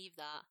can't believe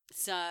that.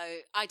 So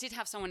I did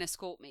have someone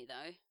escort me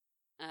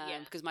though,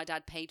 because my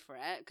dad paid for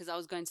it, because I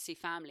was going to see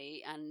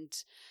family,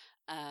 and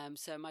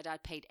so my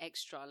dad paid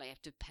extra. Like, you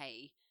have to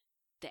pay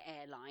the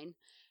airline,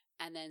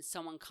 and then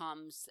someone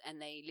comes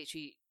and they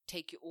literally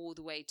take you all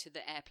the way to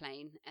the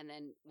airplane, and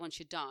then once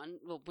you're done,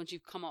 once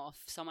you've come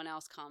off, someone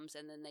else comes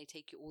and then they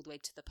take you all the way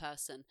to the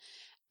person,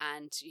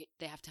 and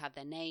they have to have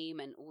their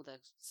name and all the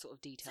sort of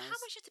details. So how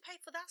much you have to pay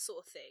for that sort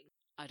of thing?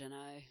 I don't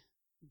know.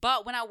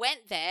 But when I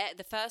went there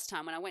the first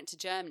time, when I went to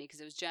Germany, because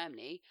it was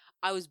Germany,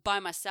 I was by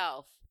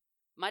myself.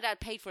 My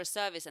dad paid for a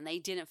service and they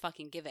didn't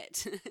fucking give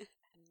it.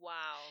 Wow.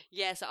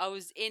 Yeah, so I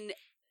was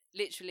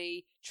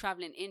literally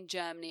traveling in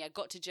Germany. I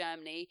got to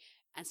Germany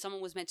and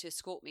someone was meant to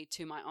escort me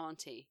to my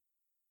auntie.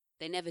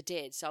 They never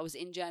did. So I was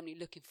in Germany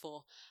looking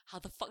for, how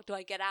the fuck do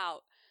I get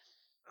out?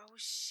 Oh,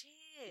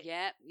 shit.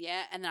 Yeah.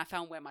 And then I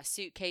found where my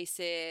suitcase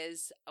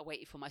is. I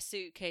waited for my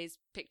suitcase,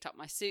 picked up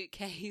my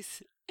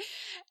suitcase,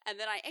 and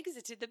then I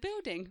exited the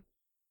building.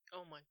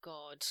 Oh, my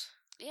God.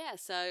 Yeah,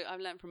 so I've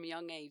learned from a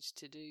young age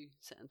to do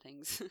certain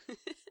things.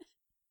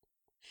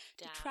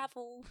 To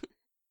travel.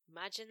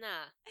 Imagine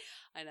that.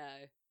 I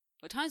know.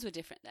 Well, times were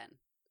different then.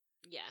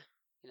 Yeah.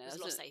 You know, it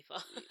was a lot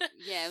safer.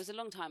 Yeah, it was a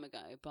long time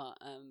ago, but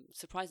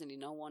surprisingly,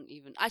 no one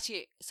even...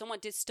 Actually, someone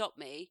did stop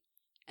me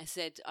and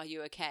said, "Are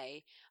you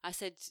okay?" I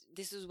said,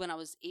 this was when I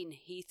was in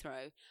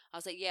Heathrow. I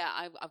was like, yeah,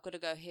 I've got to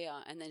go here.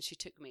 And then she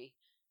took me.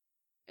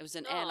 It was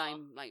an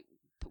airline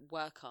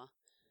worker.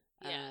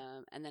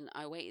 Yeah. And then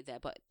I waited there,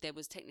 but there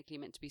was technically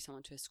meant to be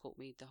someone to escort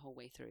me the whole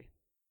way through.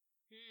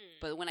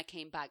 But when I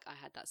came back, I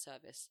had that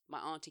service. My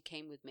auntie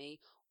came with me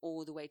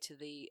all the way to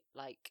the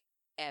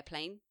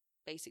airplane,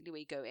 basically, where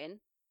you go in.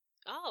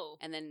 Oh.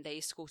 And then they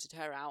escorted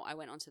her out. I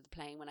went onto the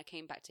plane. When I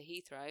came back to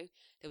Heathrow,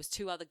 there was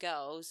 2 other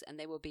girls, and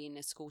they were being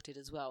escorted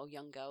as well,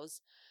 young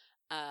girls.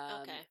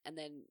 Okay. And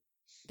then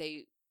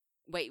they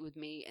waited with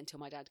me until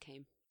my dad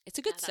came. It's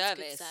a good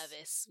service. Good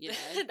service. You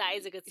know? That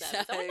is a good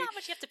service. I wonder how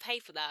much you have to pay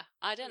for that.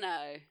 I don't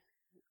know.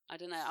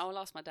 I will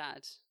ask my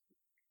dad.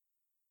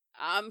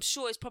 I'm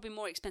sure it's probably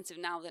more expensive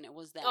now than it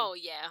was then. Oh,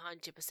 yeah,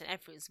 100%.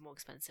 Everything's more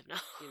expensive now.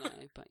 You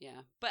know, but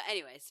yeah. But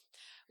anyways,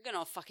 we're going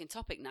off fucking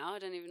topic now. I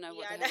don't even know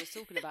what the hell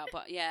we're talking about.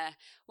 But yeah.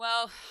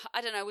 Well,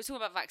 I don't know. We're talking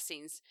about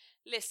vaccines.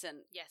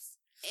 Listen. Yes.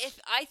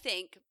 I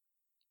think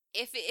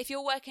if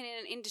you're working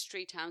in an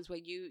industry, Towns, where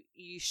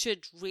you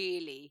should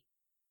really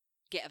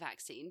get a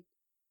vaccine,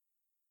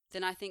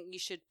 then I think you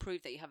should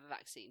prove that you have a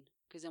vaccine.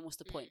 Because then what's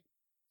the point?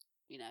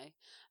 You know,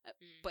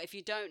 but if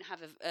you don't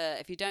have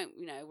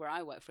where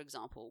I work, for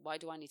example, why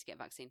do I need to get a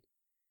vaccine?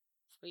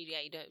 Well,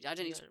 yeah, you don't. I don't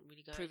you need to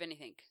really go. prove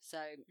anything. So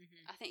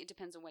Mhm. I think it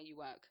depends on where you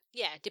work.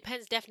 Yeah,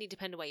 definitely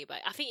depend on where you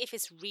buy. I think if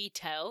it's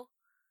retail,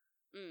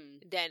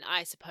 then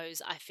I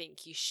suppose I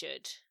think you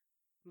should.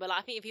 But like,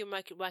 I think if you're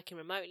working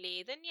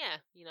remotely, then yeah,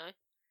 you know.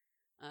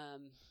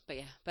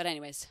 But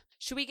anyways,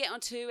 should we get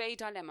onto a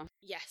dilemma?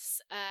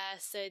 Yes.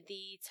 So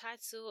the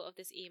title of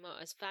this email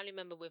is Family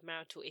Member with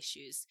Marital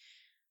Issues.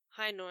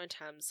 Hi, Nora and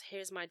Tams.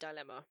 Here's my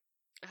dilemma.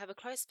 I have a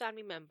close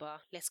family member,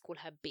 let's call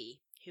her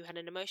B, who had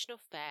an emotional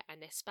affair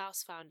and their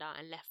spouse found out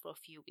and left for a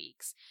few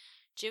weeks.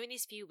 During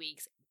these few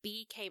weeks,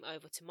 B came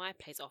over to my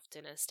place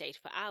often and stayed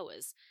for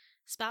hours.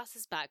 Spouse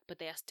is back, but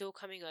they are still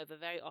coming over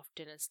very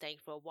often and staying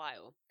for a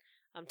while.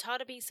 I'm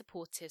tired of being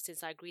supportive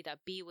since I agree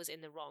that B was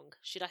in the wrong.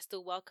 Should I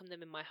still welcome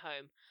them in my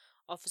home?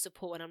 Offer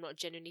support when I'm not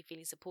genuinely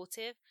feeling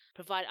supportive?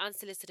 Provide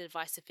unsolicited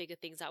advice to figure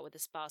things out with the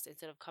spouse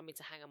instead of coming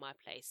to hang on my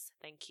place?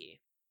 Thank you.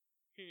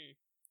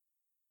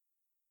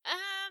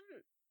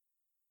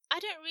 I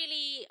don't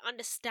really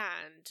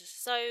understand.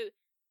 So,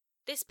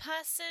 this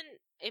person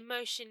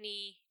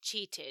emotionally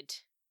cheated.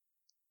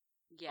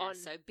 Yeah, on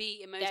so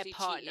B emotionally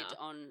cheated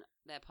on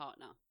their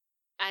partner.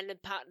 And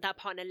that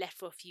partner left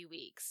for a few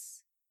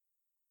weeks.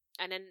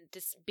 And then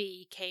this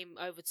B came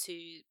over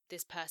to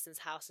this person's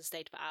house and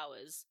stayed for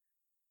hours.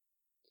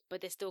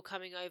 But they're still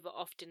coming over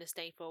often and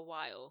staying for a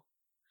while.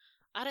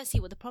 I don't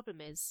see what the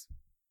problem is.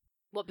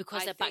 What,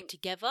 because they're back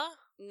together?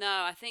 No,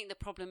 I think the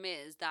problem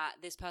is that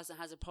this person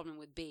has a problem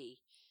with B.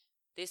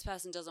 This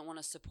person doesn't want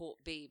to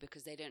support B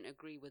because they don't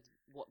agree with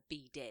what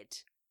B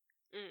did.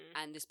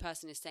 And this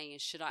person is saying,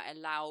 should I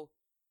allow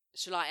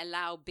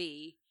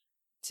B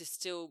to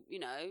still,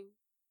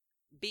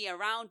 be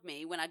around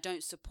me when I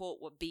don't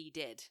support what B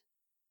did?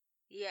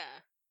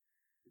 Yeah.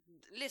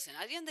 Listen,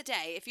 at the end of the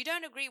day, if you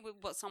don't agree with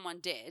what someone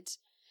did,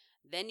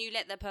 then you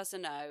let that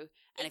person know.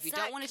 And if you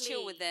don't want to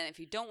chill with them, if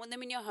you don't want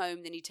them in your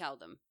home, then you tell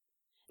them.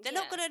 They're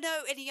not going to know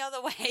any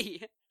other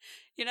way.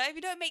 If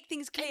you don't make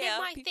things clear. And they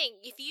might think,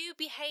 if you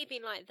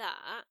behaving like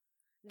that,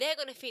 they're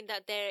going to think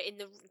that they're in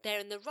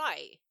the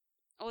right.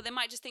 Or they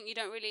might just think you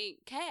don't really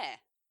care.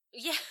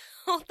 Yeah,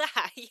 all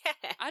that,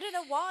 yeah. I don't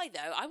know why,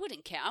 though. I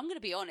wouldn't care. I'm going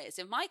to be honest.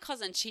 If my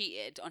cousin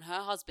cheated on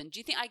her husband, do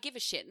you think I give a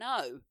shit?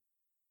 No.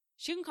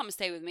 She can come and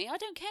stay with me. I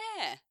don't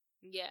care.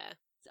 Yeah.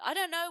 I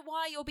don't know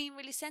why you're being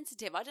really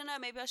sensitive. I don't know.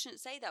 Maybe I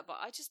shouldn't say that. But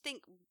I just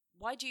think,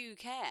 why do you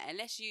care?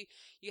 Unless you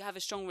have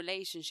a strong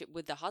relationship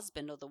with the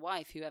husband or the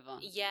wife, whoever.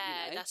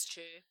 Yeah, that's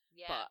true.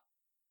 Yeah.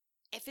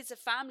 But if it's a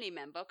family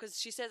member, because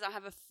she says I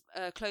have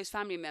a close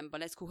family member,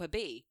 let's call her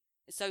B.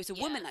 So it's a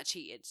woman that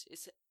cheated.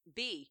 It's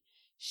B.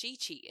 She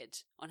cheated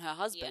on her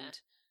husband. Yeah.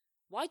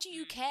 Why do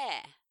you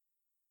care?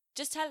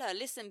 Just tell her,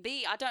 listen,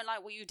 B, I don't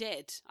like what you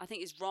did. I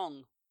think it's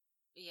wrong.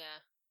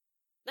 Yeah.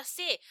 That's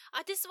it.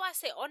 This is why I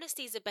say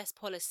honesty is the best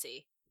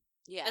policy.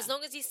 Yeah. As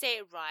long as you say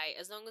it right,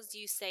 as long as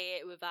you say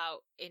it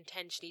without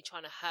intentionally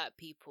trying to hurt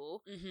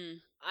people,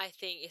 I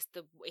think it's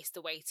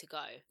the way to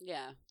go.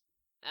 Yeah.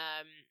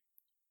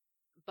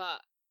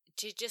 But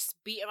to just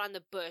beat around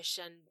the bush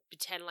and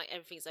pretend like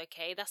everything's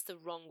okay, that's the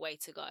wrong way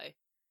to go.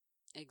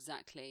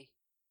 Exactly.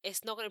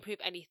 It's not going to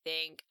prove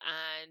anything,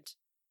 and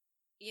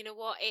you know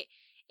what?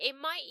 It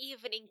might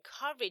even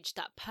encourage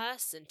that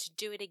person to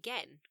do it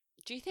again.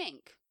 Do you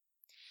think?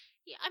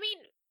 Yeah, I mean,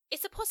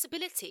 it's a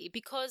possibility,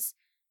 because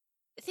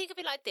think of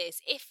it like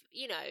this. If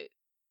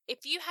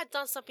you had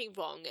done something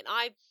wrong and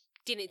I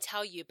didn't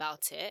tell you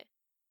about it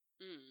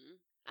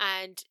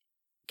and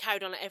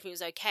carried on like everything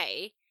was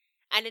okay,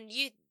 and then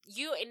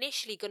you're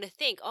initially going to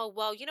think, oh,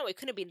 well, it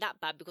couldn't have been that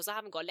bad because I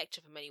haven't got a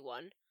lecture from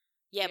anyone.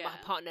 Yeah, my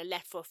partner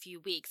left for a few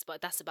weeks,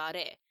 but that's about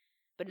it.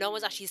 But no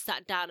one's actually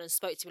sat down and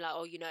spoke to me like,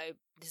 oh,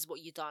 this is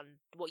what you've done.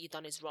 What you've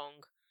done is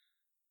wrong.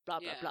 Blah,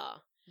 blah, blah.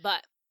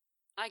 But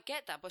I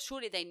get that, but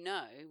surely they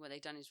know what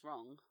they've done is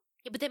wrong.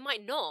 Yeah, but they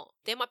might not.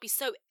 They might be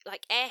so,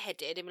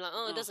 airheaded and be like,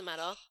 oh, it doesn't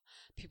matter.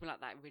 People like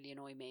that really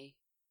annoy me.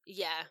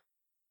 Yeah.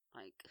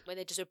 When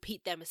they just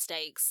repeat their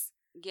mistakes.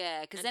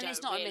 Yeah, because then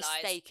it's not a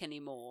mistake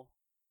anymore.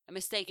 A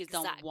mistake is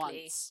done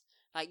once.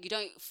 You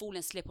don't fall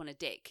and slip on a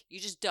dick. You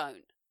just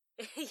don't.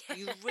 Yeah.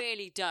 You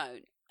really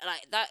don't.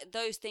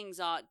 Those things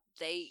are,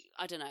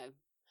 I don't know.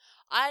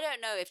 I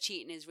don't know if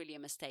cheating is really a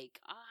mistake.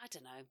 I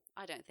don't know.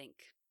 I don't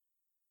think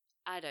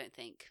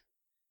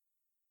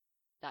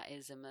that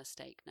is a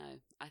mistake.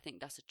 No, I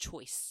think that's a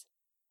choice.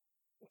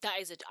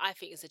 I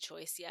think it's a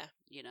choice. Yeah.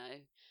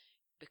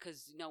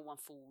 Because no one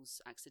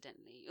falls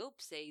accidentally.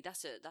 Oopsie,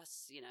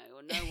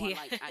 or no one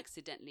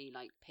accidentally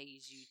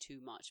pays you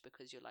too much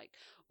because you're like,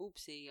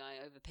 oopsie,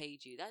 I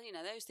overpaid you. That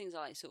those things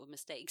are sort of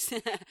mistakes.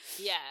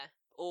 Yeah.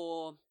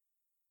 Or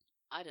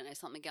I don't know,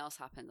 something else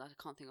happens. I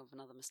can't think of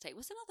another mistake.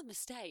 What's another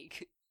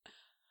mistake?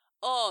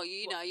 Oh,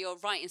 you're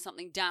writing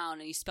something down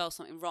and you spell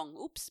something wrong.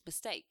 Oops,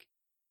 mistake.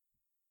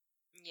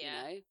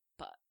 Yeah.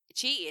 But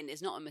cheating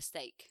is not a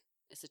mistake.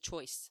 It's a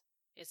choice.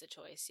 It's a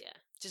choice, yeah.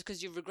 Just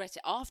because you regret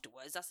it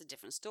afterwards, that's a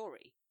different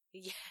story.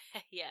 Yeah,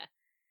 yeah.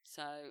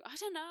 So, I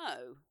don't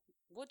know.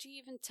 What do you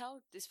even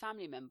tell this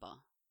family member?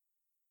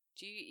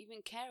 Do you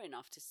even care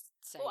enough to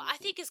say anything? I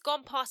think it's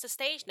gone past the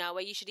stage now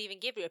where you should even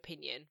give your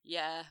opinion.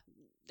 Yeah.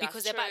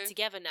 because they're back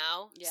together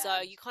now. Yeah.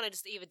 So you kind of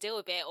just either deal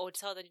with it or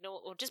tell them,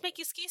 or just make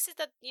excuses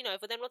that,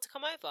 for them not to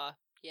come over.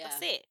 Yeah.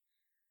 That's it.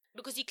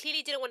 Because you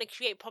clearly didn't want to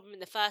create a problem in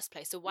the first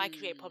place. So why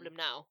create a problem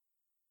now?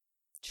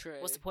 True.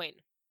 What's the point?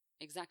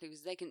 Exactly.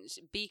 Because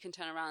B can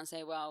turn around and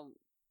say, well,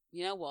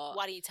 you know what?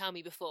 Why didn't you tell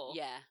me before?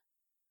 Yeah.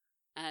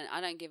 And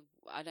I don't give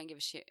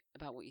a shit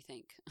about what you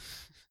think.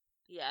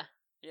 Yeah.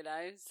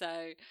 So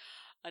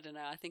I don't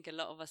know. I think a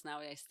lot of us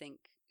nowadays think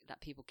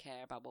that people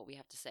care about what we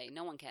have to say.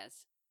 No one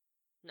cares.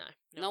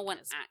 No one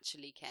cares.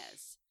 Actually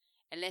cares.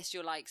 Unless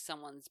you're like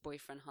someone's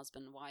boyfriend,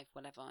 husband, wife,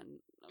 whatever, and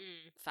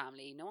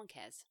family. No one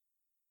cares.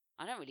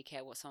 I don't really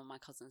care what some of my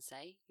cousins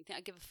say. You think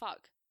I give a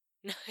fuck?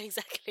 No,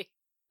 exactly.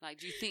 Like,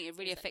 do you think it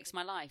really affects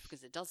my life?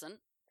 Because it doesn't.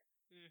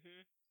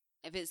 Mm-hmm.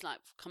 If it's like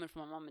coming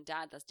from my mum and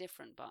dad, that's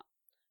different. But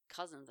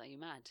cousins, are you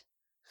mad?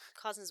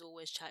 Cousins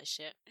always chat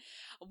shit.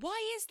 Why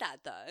is that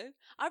though?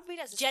 I've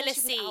realised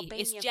jealousy.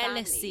 It's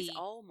jealousy. Families,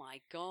 oh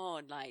my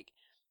god, like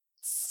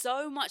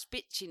so much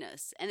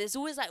bitchiness, and there's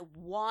always like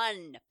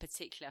one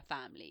particular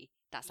family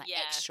that's like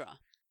extra.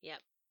 Yep.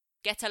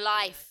 Get a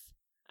life.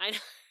 I know.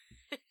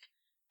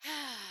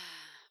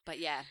 But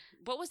yeah,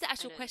 what was the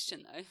actual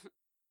question though?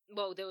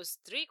 Well, there was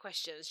 3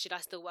 questions. Should I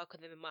still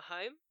welcome them in my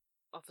home?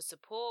 Offer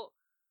support?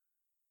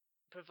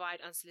 Provide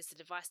unsolicited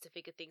advice to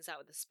figure things out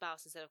with the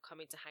spouse instead of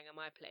coming to hang at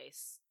my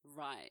place?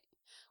 Right.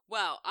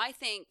 Well, I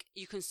think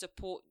you can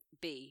support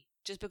B.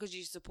 Just because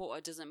you support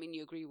her doesn't mean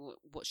you agree with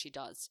what she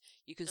does.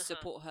 You can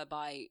support her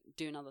by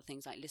doing other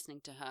things like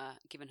listening to her,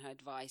 giving her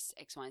advice,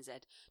 X, Y, and Z.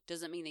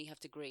 Doesn't mean that you have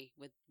to agree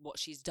with what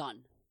she's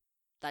done.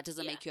 That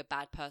doesn't make you a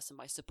bad person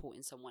by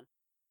supporting someone.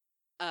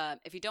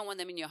 If you don't want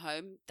them in your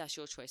home, that's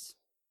your choice.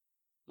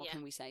 What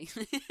can we say?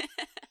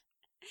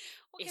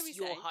 It's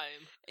your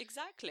home.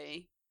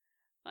 Exactly.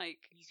 Like,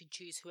 you can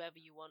choose whoever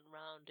you want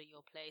round at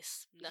your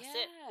place. That's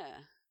it.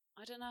 Yeah.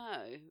 I don't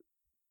know.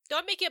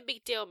 Don't make it a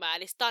big deal,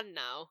 man. It's done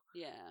now.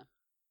 Yeah.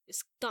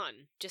 It's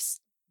done.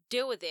 Just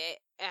deal with it.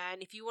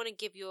 And if you want to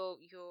give your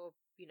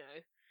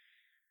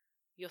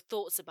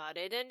thoughts about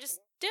it, then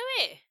just do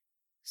it.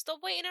 Stop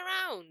waiting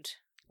around.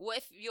 What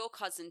if your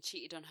cousin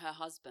cheated on her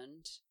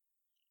husband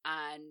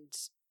and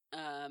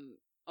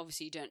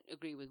obviously you don't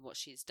agree with what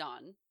she's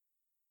done?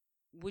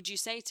 Would you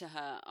say to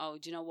her, oh,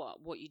 do you know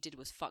what you did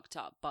was fucked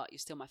up, but you're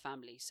still my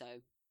family, so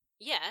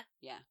yeah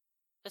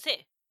that's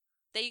it.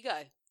 There you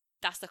go.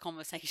 That's the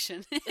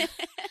conversation.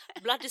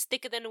 Blood is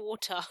thicker than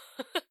water.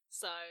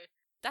 So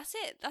that's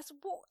it. That's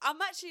what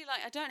I'm actually like.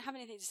 I don't have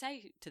anything to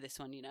say to this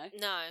one,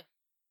 No,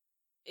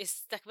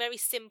 it's like very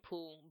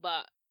simple,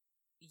 but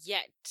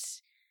yet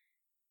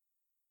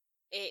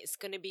it's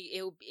gonna be.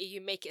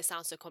 You make it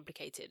sound so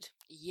complicated.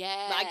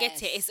 Yeah, but I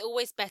get it. It's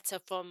always better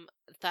from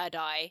third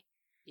eye.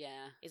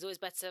 Yeah, it's always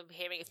better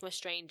hearing it from a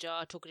stranger,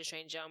 talking to a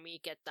stranger, and we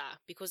get that,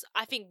 because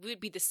I think we'd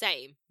be the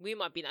same. We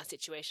might be in that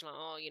situation, like,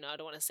 oh, I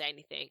don't want to say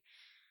anything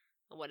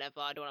or whatever.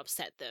 I don't want to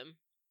upset them.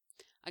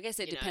 I guess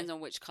it depends on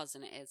which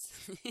cousin it is.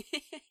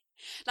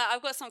 Like,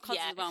 I've got some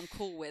cousins where I'm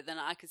cool with, and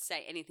I could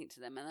say anything to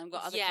them, and I've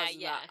got other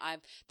cousins where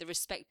the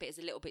respect bit is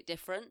a little bit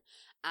different.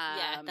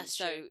 That's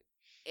so true.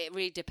 It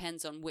really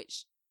depends on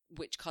which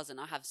cousin.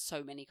 I have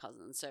so many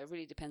cousins, so it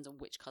really depends on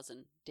which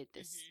cousin did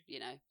this.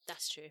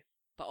 That's true.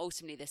 But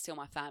ultimately, they're still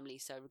my family,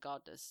 so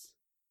regardless,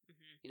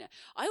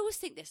 I always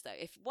think this though: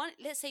 if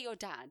let's say your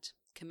dad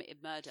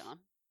committed murder,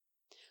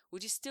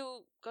 would you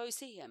still go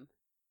see him?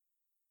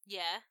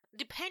 Yeah,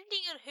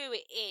 depending on who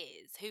it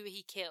is, who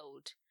he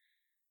killed.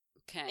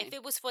 Okay. If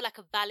it was for like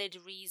a valid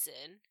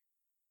reason,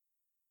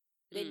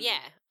 then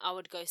I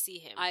would go see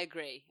him. I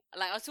agree.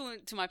 Like, I was talking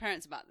to my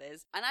parents about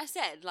this, and I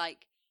said,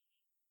 like,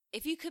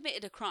 if you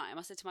committed a crime,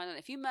 I said to my dad,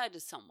 if you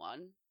murdered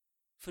someone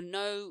for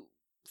no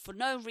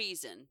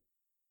reason,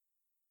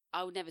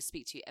 I would never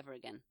speak to you ever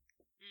again.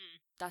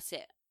 That's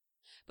it.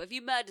 But if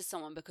you murdered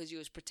someone because you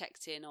was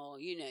protecting, or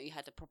you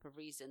had a proper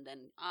reason,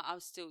 then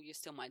you're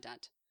still my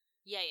dad.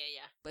 Yeah.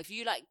 But if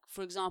you, like,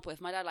 for example,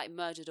 if my dad like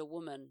murdered a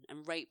woman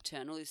and raped her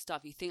and all this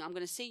stuff, you think I'm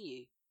going to see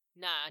you?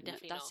 Nah,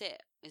 definitely not. That's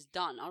it. It's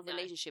done. Our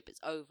relationship is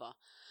over.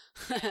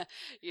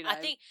 I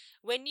think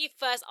when you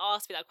first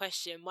asked me that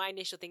question, my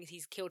initial thing is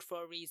he's killed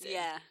for a reason.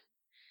 Yeah.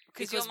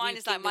 Because your mind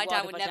is like, my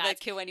dad would never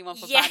kill anyone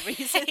for bad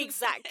reasons.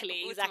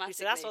 Exactly.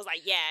 So that's what I was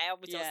like, I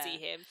obviously don't see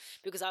him,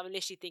 because I'm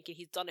initially thinking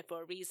he's done it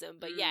for a reason.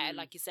 But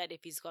like you said,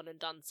 if he's gone and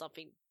done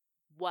something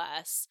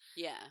worse,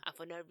 and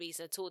for no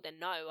reason at all, then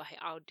no,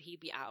 he'd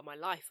be out of my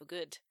life for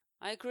good.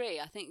 I agree.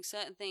 I think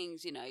certain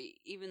things,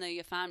 even though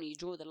you're family, you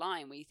draw the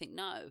line where you think,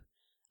 no.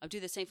 I'll do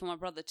the same for my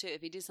brother too.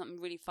 If he did something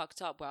really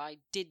fucked up where I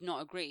did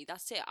not agree,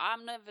 that's it.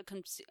 I'm never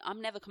coming to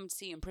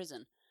see you in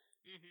prison.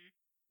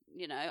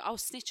 I'll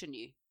snitch on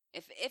you.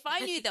 If I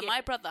knew that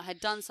my brother had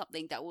done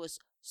something that was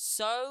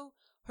so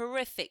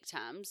horrific,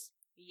 Tams,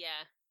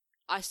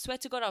 I swear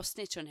to God, I'll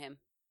snitch on him.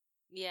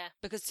 Yeah.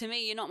 Because to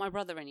me, you're not my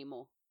brother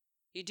anymore.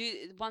 You do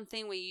one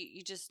thing where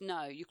you just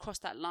know, you cross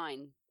that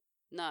line.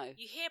 No.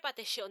 You hear about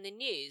this shit on the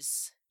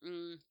news.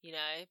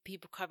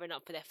 People covering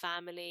up for their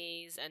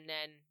families, and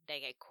then they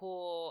get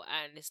caught,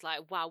 and it's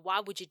like, wow, why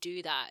would you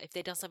do that if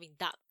they've done something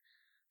that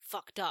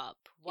fucked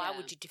up, why Yeah.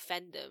 would you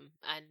defend them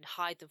and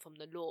hide them from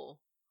the law?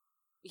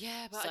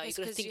 Yeah, but So I you guess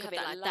got to 'cause think you of have it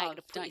that like that. love, You got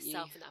to put don't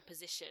yourself you? in that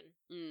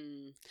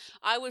position.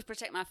 I would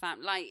protect my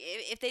family. Like,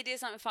 if they did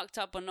something fucked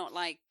up or not,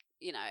 like,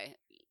 you know,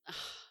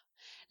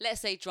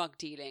 let's say drug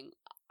dealing,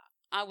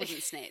 I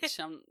wouldn't snitch.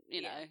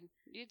 You know,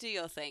 you do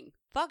your thing.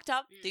 Fucked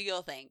up, do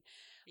your thing.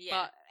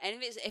 Yeah. But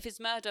and if it's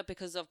murder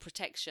because of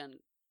protection,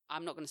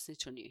 I'm not going to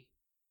snitch on you.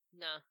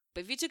 No.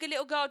 But if you took a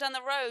little girl down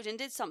the road and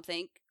did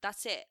something,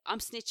 that's it. I'm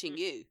snitching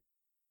you.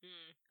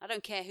 I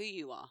don't care who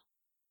you are.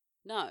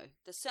 No,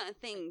 there's certain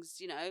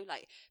things, you know,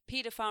 like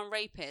paedophile and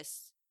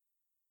rapists,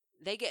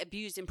 they get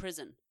abused in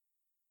prison.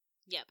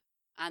 Yep.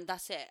 And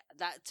that's it.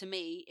 That, to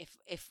me,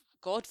 if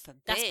God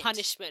forbid, That's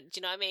punishment. Do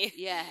you know what I mean?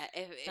 Yeah,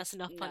 That's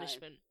enough no.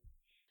 punishment.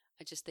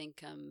 I just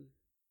think,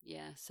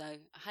 yeah. So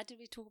how did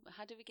we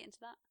get into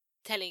that?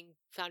 Telling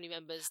family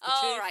members the Oh,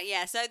 truth. right,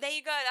 yeah. So there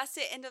you go. That's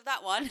it. End of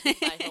that one. Bye,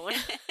 everyone.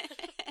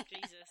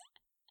 Jesus.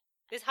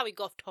 This is how we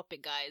got off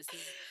topic, guys.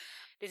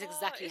 This is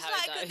exactly how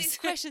I've it got goes. these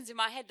questions in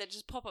my head that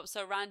just pop up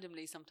so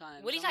randomly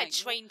sometimes. Well, it's I'm like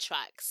train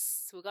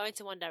tracks. We'll go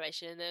into one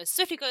direction and then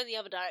swiftly go in the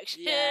other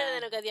direction. Yeah. And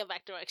then I'll go the other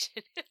back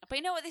direction. But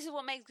you know what? This is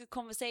what makes good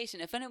conversation.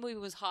 If anybody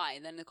was high,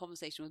 then the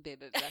conversation would be a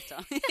bit better.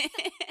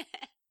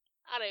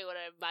 I don't even want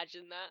to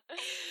imagine that.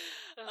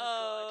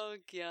 Oh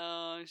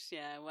gosh,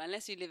 yeah. Well,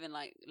 unless you live in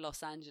like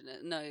Los Angeles,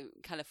 no,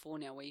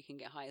 California, where you can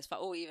get high as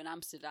fuck, or even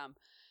Amsterdam,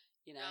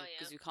 you know,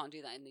 because you can't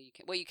do that in the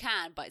UK. Well, you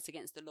can, but it's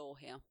against the law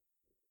here.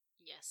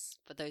 Yes.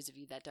 For those of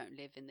you that don't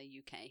live in the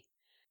UK,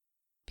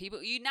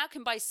 people, you now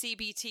can buy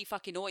CBT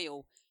fucking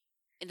oil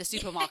in the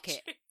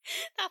supermarket.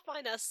 I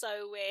find that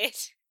so weird.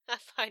 I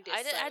find it.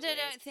 I weird.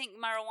 don't think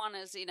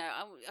marijuana's, you know.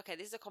 Okay,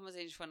 this is a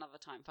conversation for another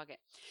time. Fuck it.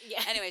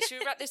 Yeah. Anyway, should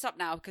we wrap this up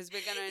now? Because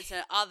we're going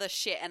into other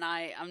shit, and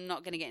I'm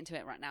not going to get into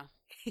it right now.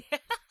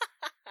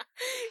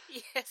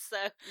 Yes. So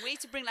We need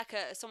to bring like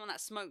someone that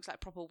smokes like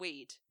proper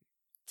weed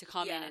to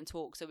come in and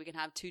talk, so we can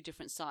have two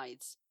different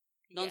sides: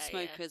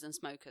 non-smokers and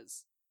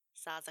smokers.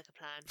 Sounds like a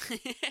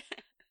plan.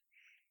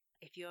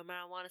 If you're a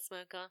marijuana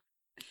smoker,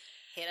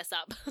 hit us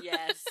up.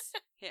 Yes,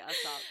 hit us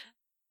up.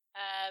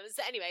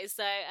 So anyway,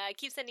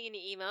 keep sending in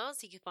your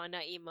emails. You can find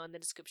our email in the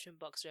description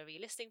box wherever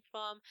you're listening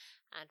from,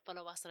 and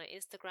follow us on our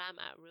Instagram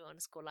at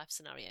real_life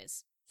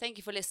scenarios. Thank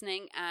you for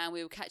listening, and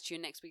we will catch you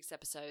in next week's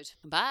episode.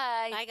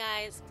 Bye. Bye,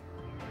 guys.